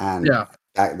know, and Yeah.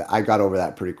 I got over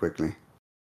that pretty quickly.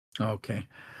 Okay.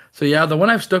 So yeah, the one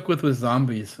I've stuck with was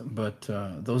zombies, but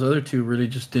those other two really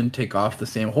just didn't take off the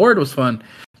same. Horde was fun,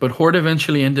 but Horde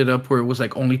eventually ended up where it was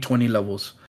like only 20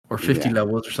 levels or 50 Yeah.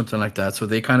 levels or something like that. So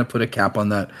they kind of put a cap on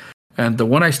that. And the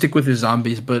one I stick with is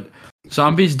zombies, but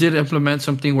zombies did implement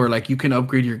something where like you can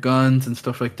upgrade your guns and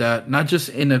stuff like that, not just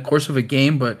in the course of a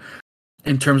game, but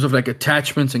in terms of like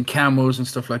attachments and camos and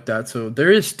stuff like that. So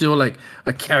there is still like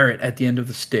a carrot at the end of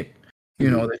the stick,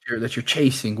 Mhm. that you're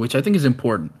chasing, which I think is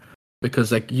important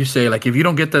because like you say, like if you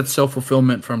don't get that self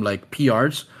fulfillment from like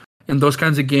PRs and those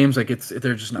kinds of games, like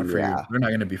they're just not for you. Yeah. They're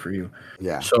not gonna be for you.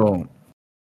 Yeah. So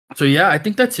yeah, I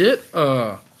think that's it.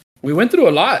 We went through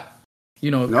a lot.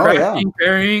 No, yeah. Crafting,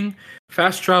 pairing,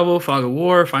 fast travel, fog of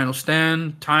war, final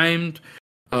stand, timed,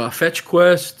 fetch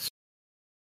quests.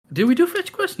 Did we do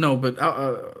fetch quest? No, but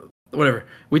whatever.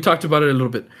 We talked about it a little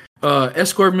bit.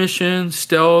 Escort missions,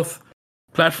 stealth,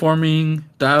 platforming,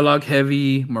 dialogue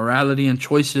heavy, morality and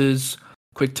choices,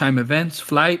 quick time events,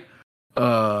 flight,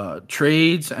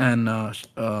 trades, and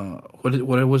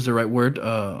what was the right word?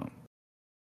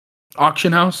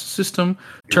 Auction house system,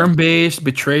 Yeah. turn based,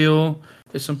 betrayal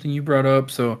is something you brought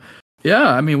up. So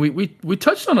yeah, I mean we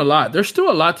touched on a lot. There's still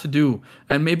a lot to do,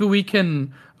 and maybe we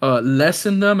can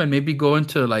lessen them and maybe go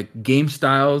into like game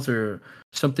styles or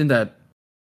something that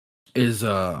is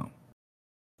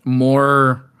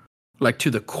more like to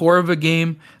the core of a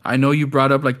game. I know you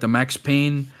brought up like the Max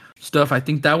Payne stuff. I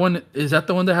think that one is that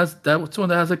the one that has that's the one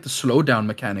that has like the slowdown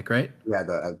mechanic, right? Yeah,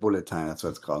 the bullet time, that's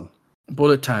what it's called.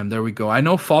 Bullet time. There we go. I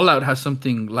know Fallout has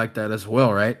something like that as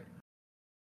well, right?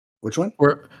 Which one?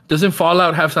 Or doesn't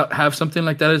Fallout have something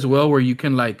like that as well, where you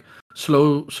can like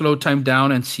slow time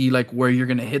down and see like where you're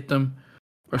gonna hit them,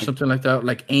 or I something like that,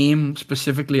 like aim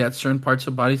specifically at certain parts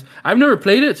of bodies. I've never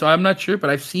played it, so I'm not sure, but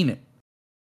I've seen it.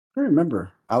 can't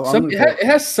remember. I'm Some gonna try. it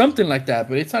has something like that,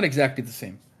 but it's not exactly the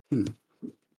same. Hmm.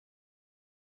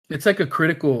 It's like a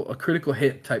critical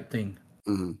hit type thing,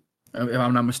 Hmm. if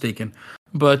I'm not mistaken.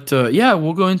 But yeah,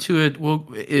 we'll go into it.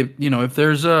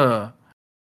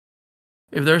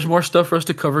 If there's more stuff for us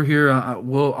to cover here,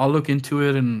 I'll look into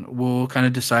it and we'll kind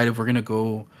of decide if we're gonna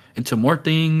go into more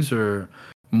things or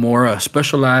more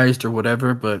specialized or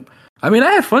whatever. But I mean,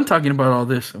 I had fun talking about all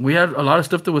this. We had a lot of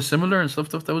stuff that was similar and stuff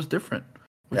that was different,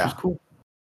 which was Yeah. cool.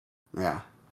 Yeah.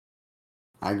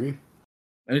 I agree.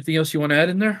 Anything else you want to add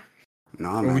in there? No,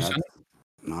 Or man. we sign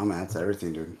No, man. That's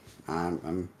everything, dude.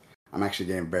 I'm actually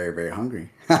getting very, very hungry.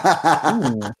 up?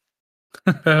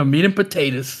 Ooh. Meat and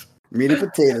potatoes. Meat and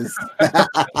potatoes.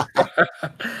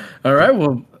 All right,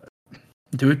 well,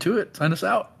 do it to it. Sign us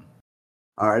out.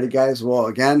 Alrighty, guys. Well,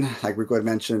 again, like Rico had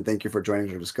mentioned, thank you for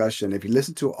joining our discussion. If you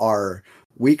listen to our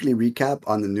weekly recap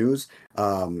on the news,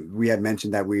 we had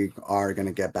mentioned that we are going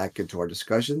to get back into our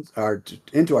discussions.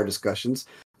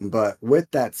 But with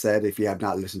that said, if you have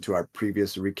not listened to our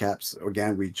previous recaps,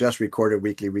 again, we just recorded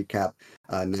weekly recap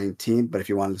 19. But if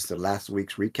you want to listen to last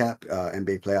week's recap,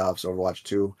 NBA playoffs, Overwatch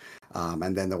 2,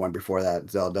 and then the one before that,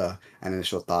 Zelda, and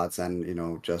initial thoughts,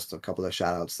 and just a couple of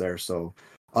shout outs there. So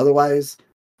otherwise,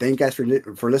 thank you guys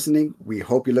for listening. We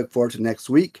hope you look forward to next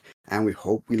week, and we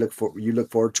hope you look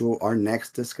forward to our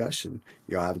next discussion.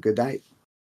 Y'all have a good night.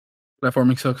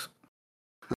 Platforming sucks.